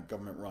BBC, not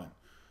government run.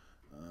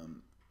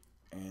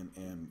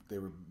 And they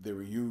were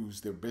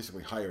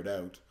basically hired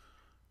out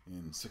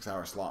in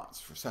 6-hour slots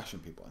for session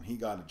people, and he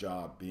got a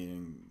job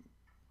being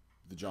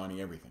the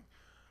Johnny Everything,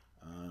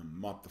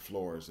 mop the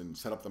floors and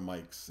set up the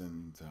mics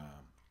and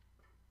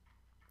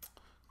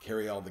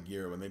carry all the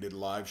gear. When they did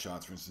live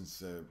shots, for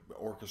instance,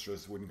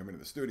 orchestras wouldn't come into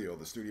the studio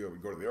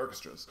would go to the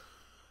orchestras,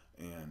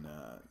 and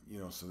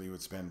so they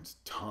would spend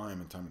time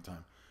and time and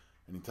time.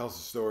 And he tells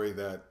the story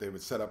that they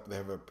would set up, they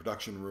have a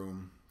production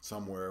room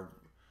somewhere,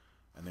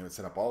 and they would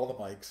set up all the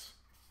mics,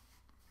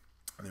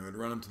 and they would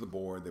run them to the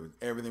board.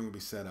 Everything would be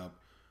set up,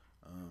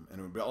 and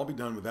it would all be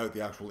done without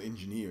the actual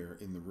engineer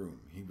in the room.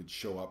 He would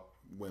show up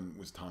when it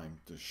was time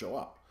to show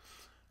up,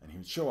 and he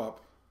would show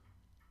up,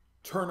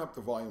 turn up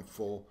the volume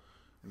full,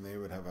 and they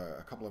would have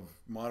a couple of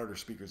monitor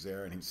speakers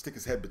there, and he would stick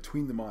his head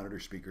between the monitor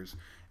speakers,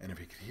 and if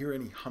he could hear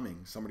any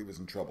humming, somebody was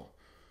in trouble.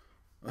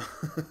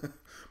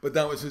 But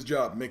that was his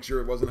job: make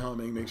sure it wasn't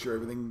humming, make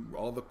sure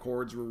all the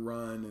chords were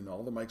run, and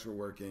all the mics were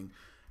working,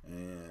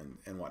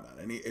 and whatnot.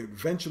 And he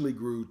eventually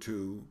grew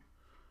to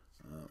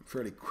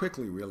fairly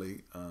quickly,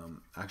 really,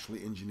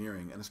 actually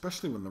engineering, and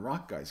especially when the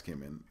rock guys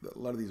came in. A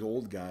lot of these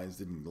old guys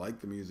didn't like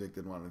the music,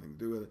 didn't want anything to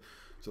do with it.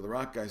 So the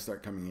rock guys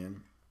start coming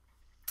in,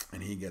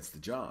 and he gets the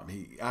job.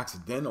 He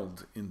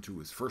accidentaled into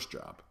his first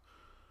job.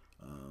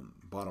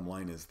 Bottom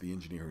line is, the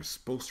engineer who was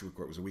supposed to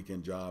record, it was a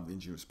weekend job, the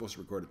engineer was supposed to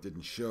record it,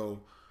 didn't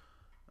show,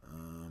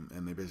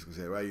 and they basically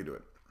say, well, you do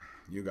it.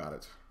 You got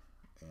it.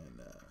 And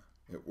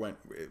it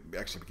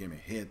actually became a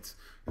hit.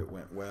 It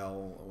went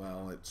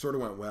well. It sort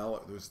of went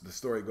well. The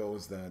story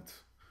goes that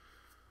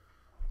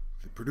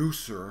the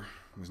producer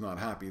was not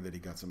happy that he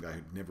got some guy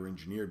who'd never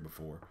engineered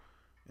before,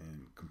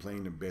 and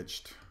complained and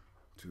bitched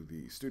to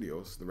the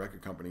studios. The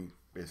record company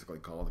basically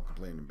called and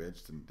complained and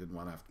bitched and didn't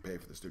want to have to pay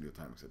for the studio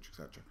time, etc.,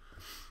 etc.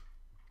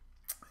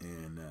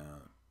 And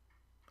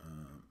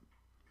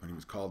when he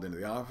was called into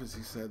the office,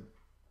 he said,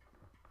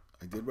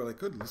 I did what I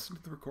could. Listen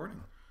to the recording.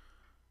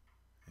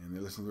 And they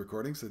listened to the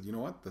recording, said, you know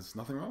what? There's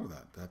nothing wrong with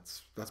that.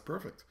 That's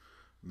perfect.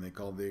 And they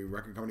called the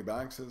record company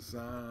back, says,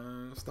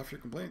 stuff your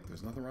complaint.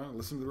 There's nothing wrong.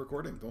 Listen to the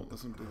recording. Don't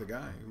listen to the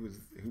guy who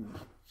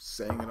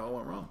saying it all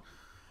went wrong.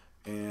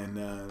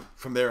 And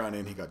from there on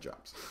in, he got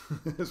jobs.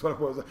 That's what it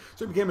was.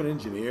 So he became an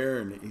engineer,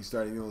 and he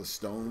started, the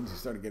Stones. He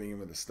started getting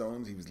into the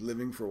Stones. He was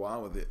living for a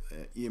while with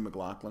Ian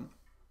McLaughlin.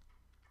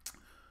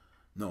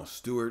 No,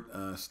 Stu.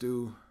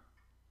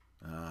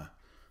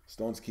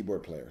 Stones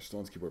keyboard player.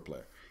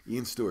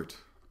 Ian Stewart,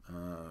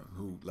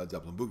 who Led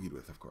Zeppelin boogied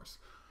with, of course.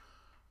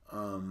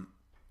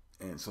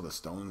 And so the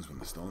Stones, when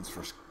the Stones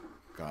first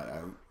got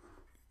out,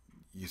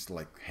 used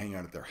to hang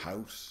out at their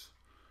house.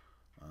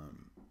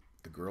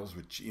 The girls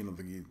would,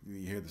 you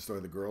hear the story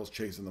of the girls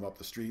chasing them up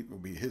the street. It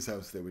would be his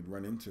house they would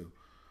run into.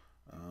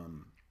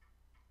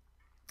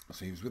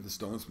 So he was with the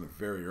Stones from the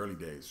very early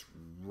days,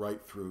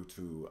 right through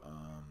to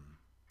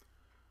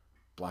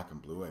Black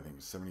and Blue, I think it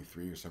was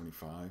 73 or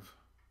 75.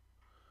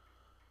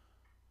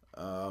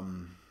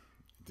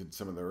 Did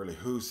some of the early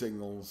Who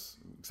singles,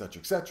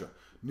 etc., etc.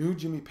 Knew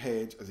Jimmy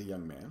Page as a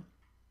young man.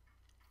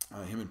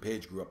 Him and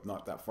Page grew up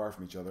not that far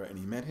from each other, and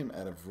he met him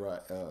at a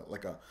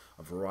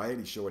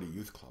variety show at a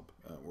youth club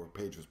where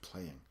Page was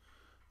playing,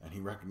 and he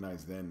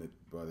recognized then that,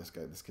 boy, this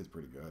kid's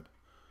pretty good.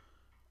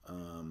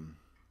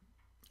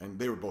 And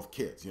they were both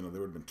kids, they would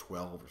have been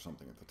 12 or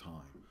something at the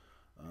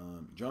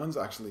time. Johns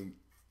actually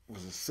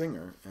was a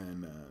singer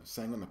and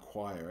sang in the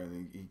choir,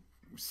 and he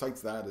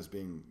cites that as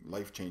being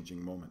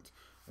life-changing moment.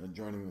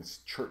 Joining this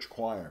church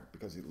choir,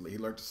 because he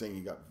learned to sing.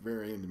 He got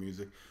very into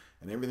music,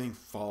 and everything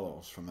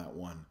follows from that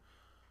one.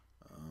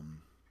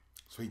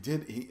 So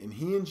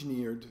he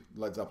engineered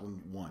Led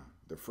Zeppelin 1,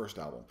 their first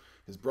album.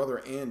 His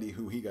brother Andy,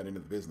 who he got into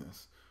the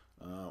business,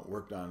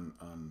 worked on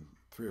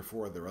 3 or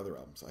 4 of their other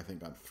albums. I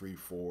think on 3,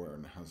 4,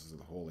 and Houses of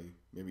the Holy,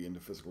 maybe Into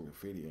Physical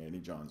Graffiti. Andy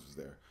Johns was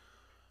there.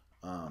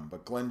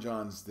 But Glyn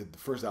Johns did the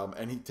first album,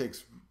 and he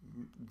takes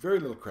very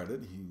little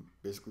credit. He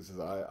basically says,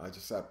 I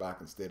just sat back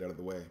and stayed out of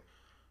the way.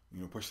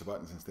 Pushed the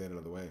buttons and stayed out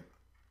of the way.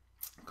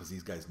 Because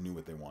these guys knew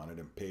what they wanted,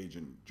 and Page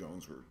and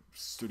Jones were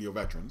studio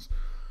veterans.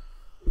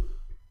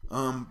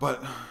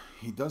 But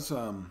he does...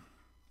 I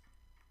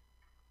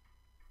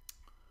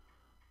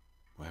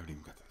haven't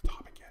even got to the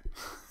topic yet.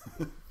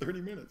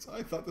 30 minutes.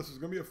 I thought this was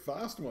going to be a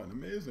fast one.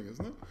 Amazing,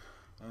 isn't it?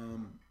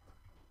 I'm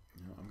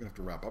going to have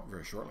to wrap up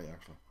very shortly,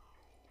 actually.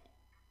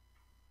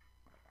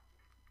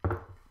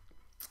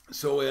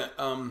 So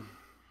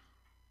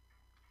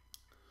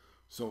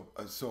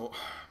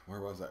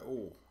where was I?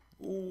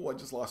 I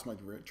just lost my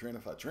train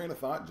of thought. Train of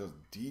thought just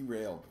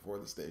derailed before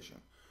the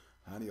station.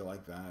 How do you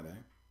like that,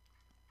 eh?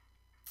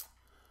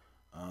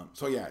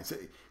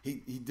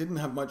 He didn't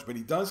have much, but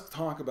he does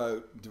talk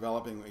about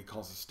developing what he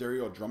calls a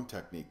stereo drum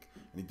technique,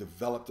 and he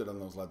developed it on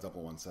those Led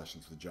Zeppelin 1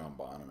 sessions with John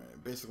Bonham. And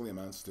it basically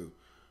amounts to,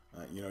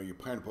 you're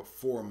trying to put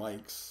 4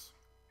 mics,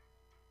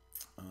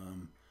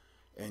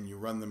 and you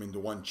run them into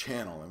one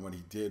channel. And what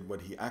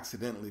he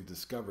accidentally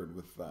discovered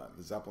with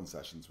the Zeppelin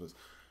sessions was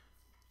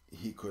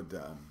he could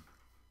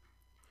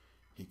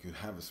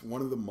have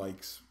one of the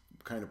mics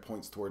kind of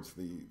points towards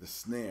the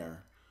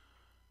snare.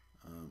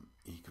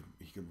 He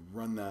could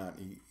run that.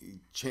 He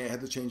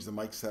had to change the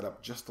mic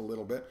setup just a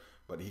little bit,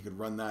 but he could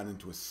run that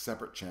into a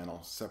separate channel,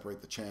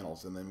 separate the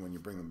channels, and then when you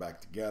bring them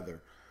back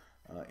together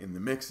in the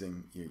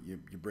mixing, you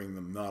bring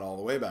them not all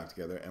the way back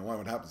together. And what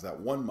would happen is that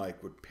one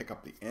mic would pick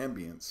up the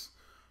ambience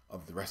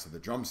of the rest of the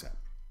drum set.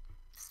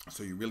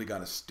 So you really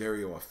got a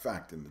stereo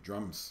effect in the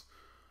drums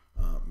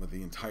with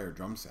the entire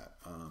drum set.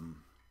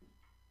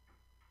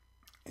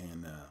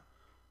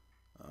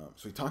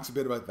 So he talks a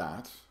bit about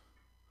that.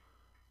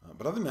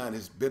 But other than that,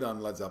 his bit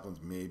on Led Zeppelin's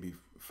maybe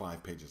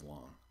 5 pages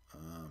long.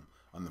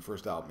 On the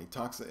first album, he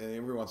talks, and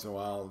every once in a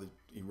while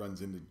he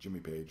runs into Jimmy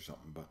Page or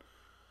something, but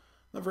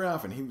not very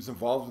often. He was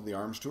involved with the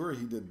Arms tour.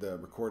 He did the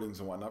recordings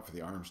and whatnot for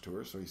the Arms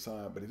tour, so he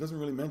saw it, but he doesn't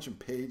really mention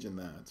Page in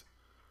that.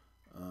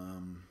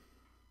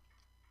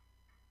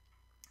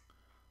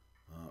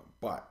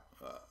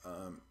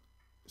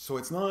 So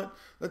it's not.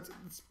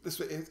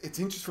 It's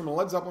interest from a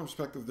Led Zeppelin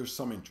perspective. There's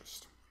some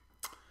interest.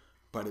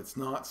 But it's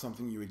not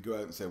something you would go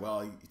out and say,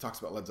 well, he talks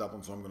about Led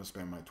Zeppelin, so I'm going to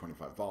spend my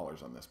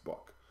 $25 on this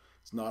book.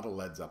 It's not a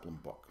Led Zeppelin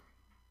book.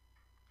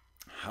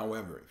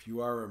 However, if you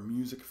are a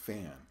music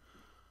fan,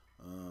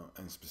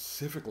 and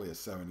specifically a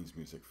 70s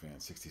music fan,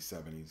 60s,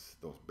 70s,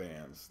 those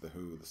bands, The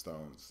Who, The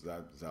Stones,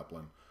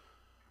 Zeppelin,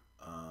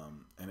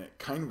 and it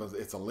kind of,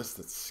 it's a list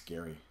that's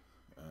scary.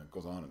 It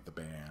goes on at the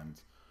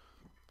band.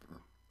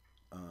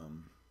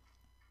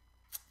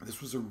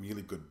 This was a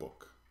really good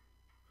book.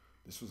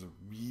 This was a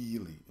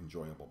really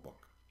enjoyable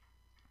book.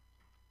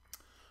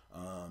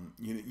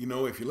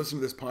 If you listen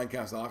to this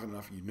podcast often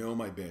enough, you know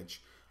my bitch.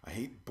 I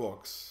hate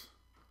books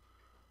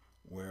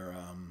where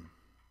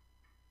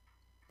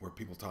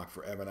people talk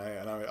forever,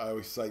 and I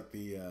always cite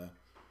the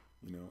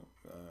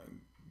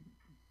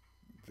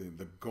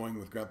going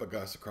with Grandpa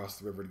Gus across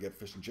the river to get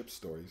fish and chip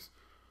stories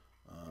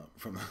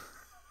from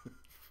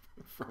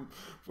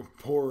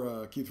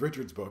poor Keith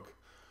Richards' book.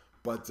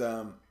 But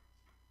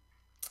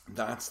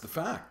that's the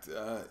fact.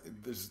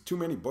 There's too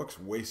many books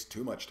waste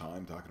too much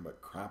time talking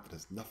about crap that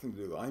has nothing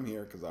to do. I'm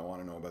here because I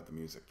want to know about the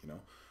music, you know,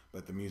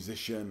 about the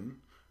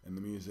musician and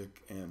the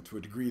music, and to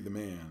a degree the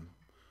man.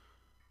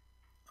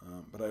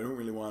 But I don't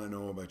really want to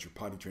know about your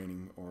potty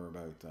training or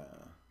about,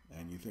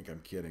 and you think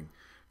I'm kidding,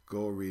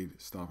 go read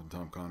Stompin'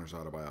 Tom Connor's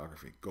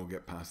autobiography. Go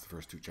get past the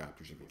first 2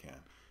 chapters if you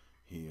can.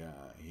 He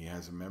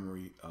has a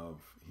memory of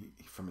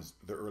from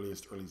the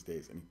earliest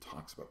days, and he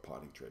talks about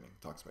potty training. He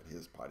talks about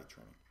his potty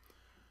training.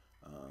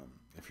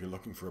 If you're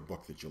looking for a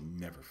book that you'll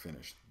never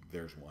finish,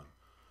 there's one.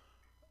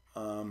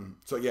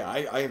 So yeah,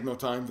 I have no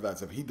time for that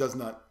stuff. He does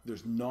not.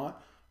 There's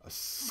not a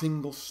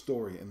single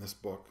story in this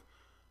book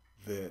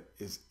that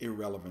is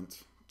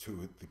irrelevant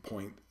to the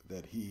point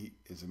that he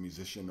is a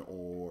musician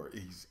or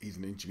he's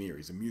an engineer.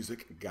 He's a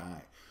music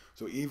guy.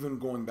 So even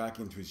going back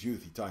into his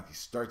youth, he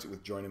starts it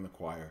with joining the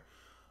choir,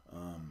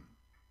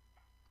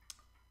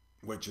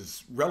 which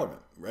is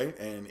relevant, right?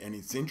 And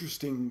it's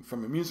interesting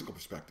from a musical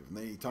perspective. And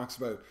then he talks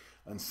about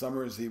on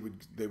summers they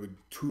would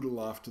tootle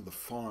off to the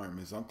farm,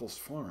 his uncle's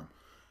farm,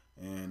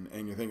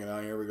 and you're thinking,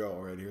 oh, here we go,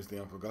 all right, here's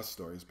the Uncle Gus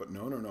stories. But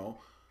no.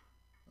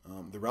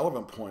 The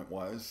relevant point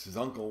was his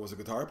uncle was a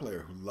guitar player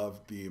who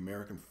loved the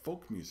American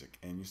folk music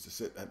and used to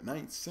sit at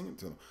night singing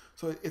to them.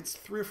 So it's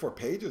 3 or 4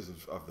 pages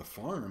of the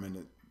farm,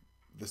 and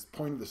this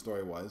point of the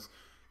story was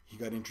he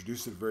got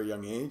introduced at a very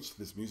young age to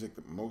this music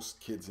that most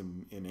kids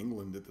in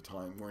England at the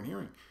time weren't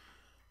hearing,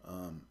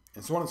 and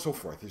so on and so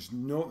forth.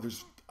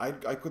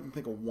 I couldn't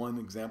think of one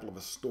example of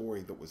a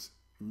story that was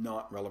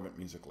not relevant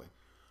musically.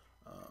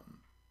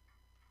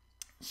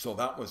 So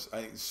that was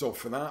so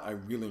for that I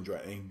really enjoy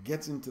it, and he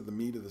gets into the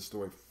meat of the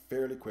story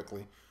fairly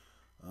quickly.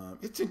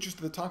 It's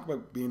interesting to talk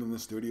about being in the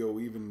studio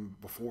even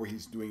before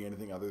he's doing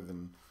anything other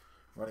than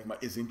writing.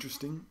 Is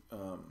interesting.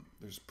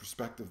 There's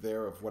perspective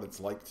there of what it's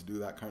like to do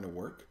that kind of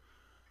work,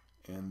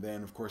 and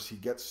then of course he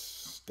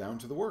gets down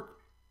to the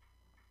work,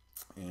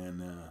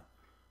 and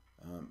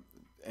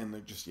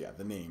they're just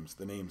the names.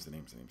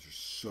 There's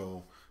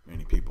so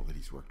many people that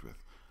he's worked with,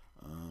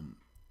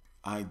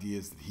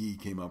 ideas that he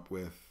came up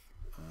with.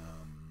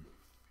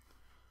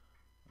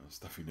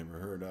 Stuff you've never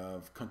heard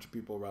of, country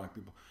people, rock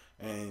people,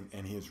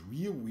 and he has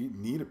real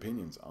neat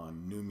opinions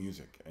on new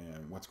music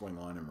and what's going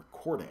on in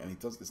recording. And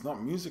it's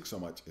not music so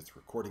much, it's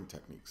recording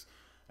techniques,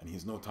 and he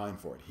has no time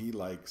for it. He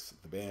likes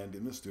the band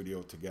in the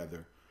studio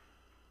together,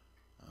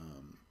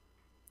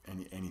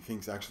 and he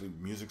thinks actually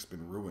music's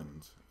been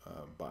ruined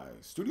by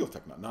studio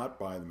technology, not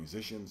by the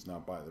musicians,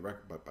 not by the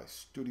record, but by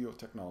studio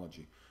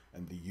technology,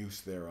 and the use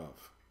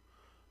thereof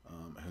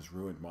has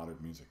ruined modern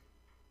music.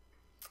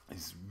 He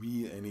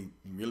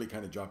really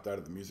kind of dropped out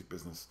of the music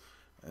business.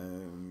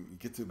 You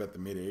get to about the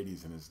mid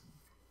 '80s, and his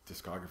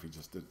discography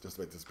just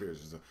about disappears.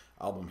 There's an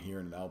album here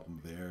and an album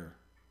there,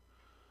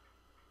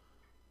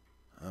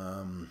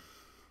 and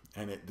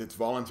it's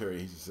voluntary.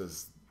 He just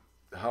says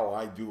how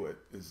I do it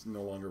is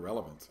no longer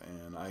relevant,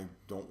 and I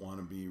don't want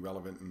to be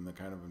relevant in the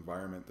kind of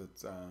environment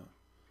that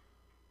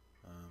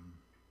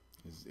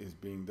is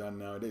being done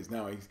nowadays.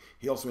 Now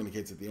he also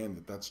indicates at the end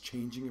that that's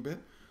changing a bit,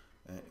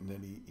 and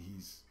then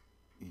he's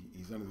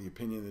under the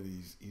opinion that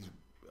he's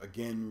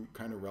again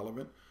kind of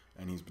relevant,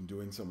 and he's been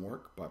doing some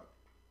work. But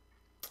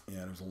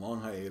yeah, there's a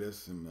long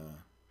hiatus, and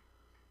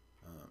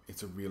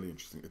it's a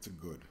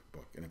good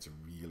book, and it's a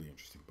really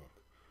interesting book.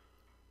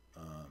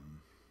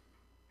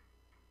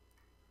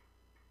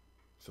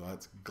 So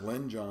that's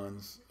Glyn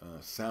Johns,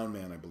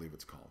 Soundman, I believe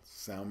it's called.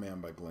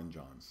 Soundman by Glyn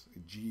Johns.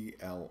 Glyn,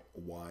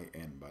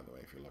 by the way,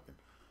 if you're looking.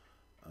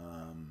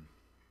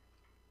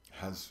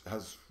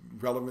 Has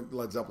relevant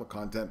Led Zeppelin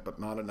content, but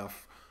not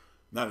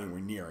anywhere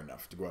near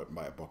enough to go out and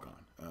buy a book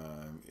on.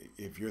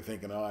 If you're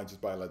thinking, I just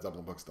buy Led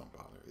Zeppelin books, don't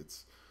bother.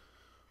 It's,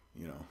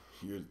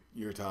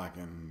 you're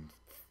talking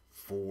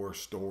 4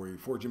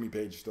 Jimmy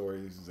Page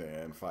stories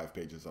and 5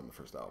 pages on the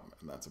first album,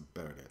 and that's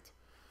about it.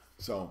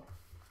 So,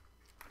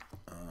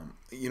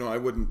 I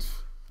wouldn't,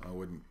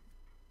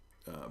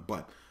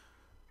 but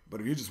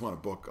if you just want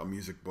a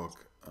music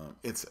book,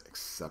 it's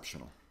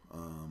exceptional.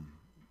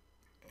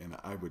 And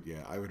I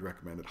would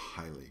recommend it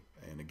highly.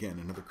 And again,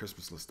 another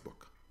Christmas list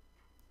book.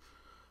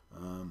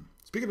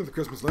 Speaking of the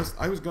Christmas list,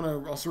 I was going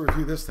to also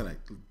review this tonight.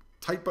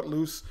 Tight But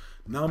Loose,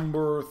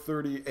 number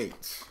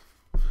 38.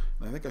 And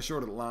I think I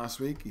showed it last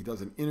week. He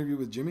does an interview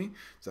with Jimmy.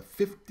 It's a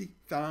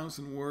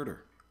 50,000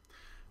 worder.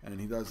 And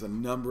he does a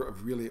number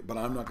of but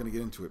I'm not going to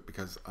get into it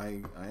because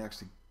I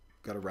actually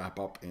got to wrap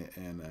up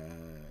and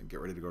get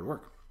ready to go to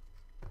work.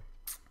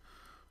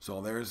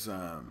 So there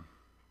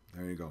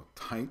you go.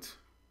 Tight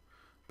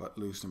But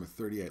Loose, number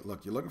 38.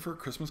 Look, you're looking for a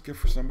Christmas gift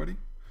for somebody?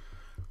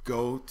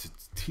 Go to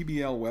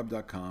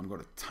tblweb.com, go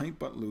to Tight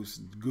But Loose,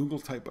 Google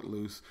Tight But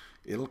Loose,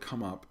 it'll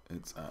come up.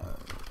 It's I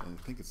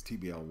think it's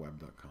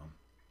tblweb.com.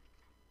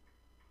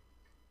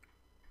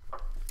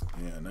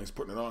 Yeah, nice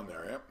putting it on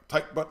there. Yep.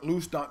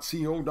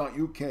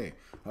 tightbutloose.co.uk.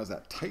 How's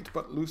that?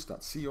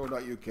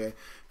 tightbutloose.co.uk.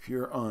 If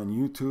you're on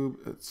YouTube,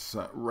 it's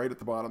right at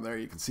the bottom there.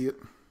 You can see it.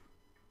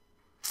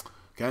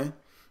 Okay.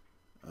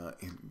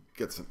 It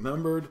gets it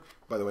numbered.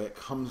 By the way, it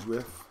comes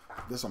with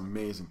this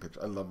amazing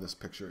picture. I love this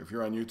picture. If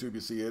you're on YouTube,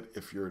 you see it.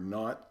 If you're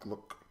not,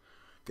 look,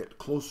 get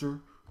closer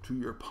to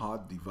your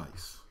pod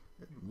device.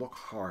 Look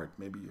hard.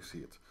 Maybe you see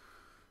it.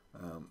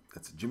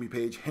 That's Jimmy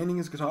Page handing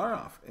his guitar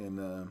off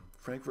in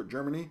Frankfurt,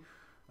 Germany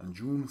on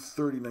June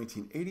 30,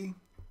 1980.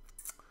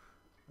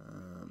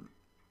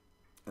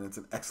 And it's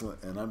an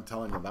excellent, and I'm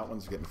telling you, that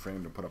one's getting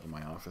framed and put up in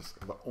my office.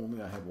 If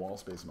only I had wall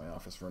space in my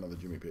office for another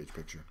Jimmy Page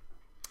picture.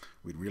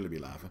 We'd really be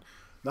laughing.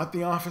 Not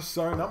the office,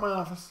 sorry, not my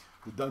office.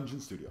 The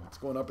Dungeon Studio. It's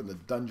going up in the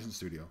Dungeon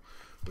Studio,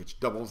 which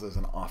doubles as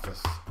an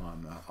office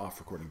on off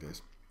recording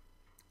days.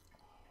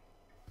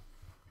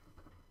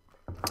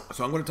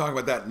 So I'm going to talk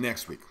about that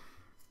next week.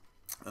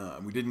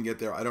 We didn't get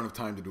there. I don't have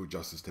time to do it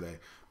justice today,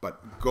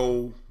 but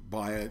go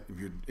buy it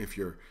if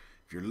you're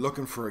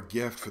looking for a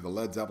gift for the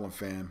Led Zeppelin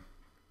fan.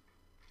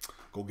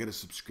 Go get a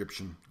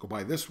subscription. Go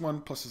buy this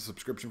one plus a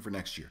subscription for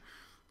next year.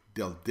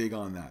 They'll dig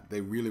on that. They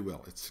really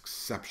will. It's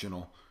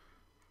exceptional.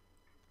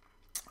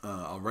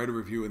 I'll write a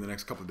review in the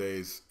next couple of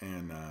days,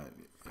 and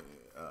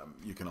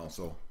you can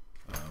also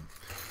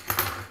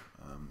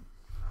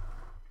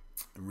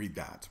read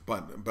that.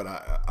 But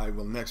I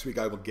will next week.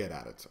 I will get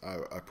at it.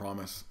 I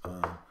promise.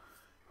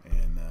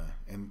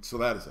 And so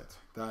that is it.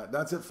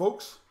 That's it,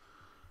 folks.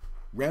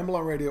 Ramble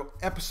on Radio,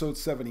 episode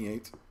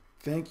 78.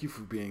 Thank you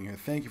for being here.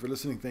 Thank you for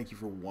listening. Thank you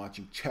for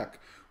watching. Check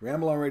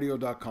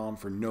rambleonradio.com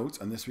for notes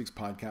on this week's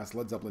podcast,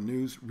 Led Zeppelin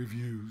news,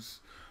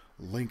 reviews,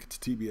 link to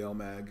TBL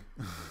Mag,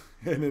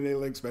 and any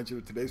links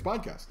mentioned in today's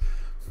podcast.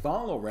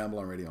 Follow Ramble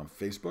on Radio on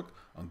Facebook,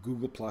 on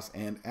Google+,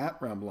 and at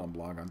Ramble on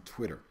Blog on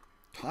Twitter.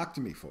 Talk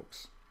to me,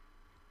 folks.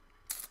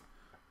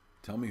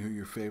 Tell me who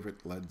your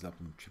favorite Led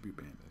Zeppelin tribute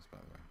band is, by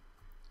the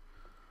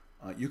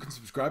way. You can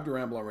subscribe to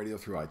Ramble on Radio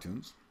through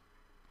iTunes.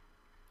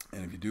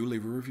 And if you do,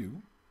 leave a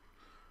review.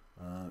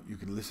 You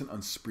can listen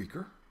on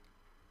Spreaker.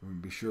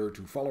 Be sure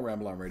to follow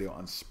Ramble on Radio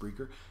on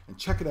Spreaker. And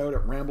check it out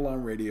at Ramble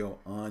on Radio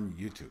on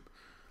YouTube.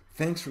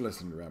 Thanks for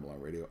listening to Ramble on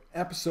Radio,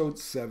 episode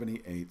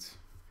 78.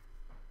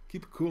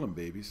 Keep it coolin',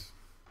 babies.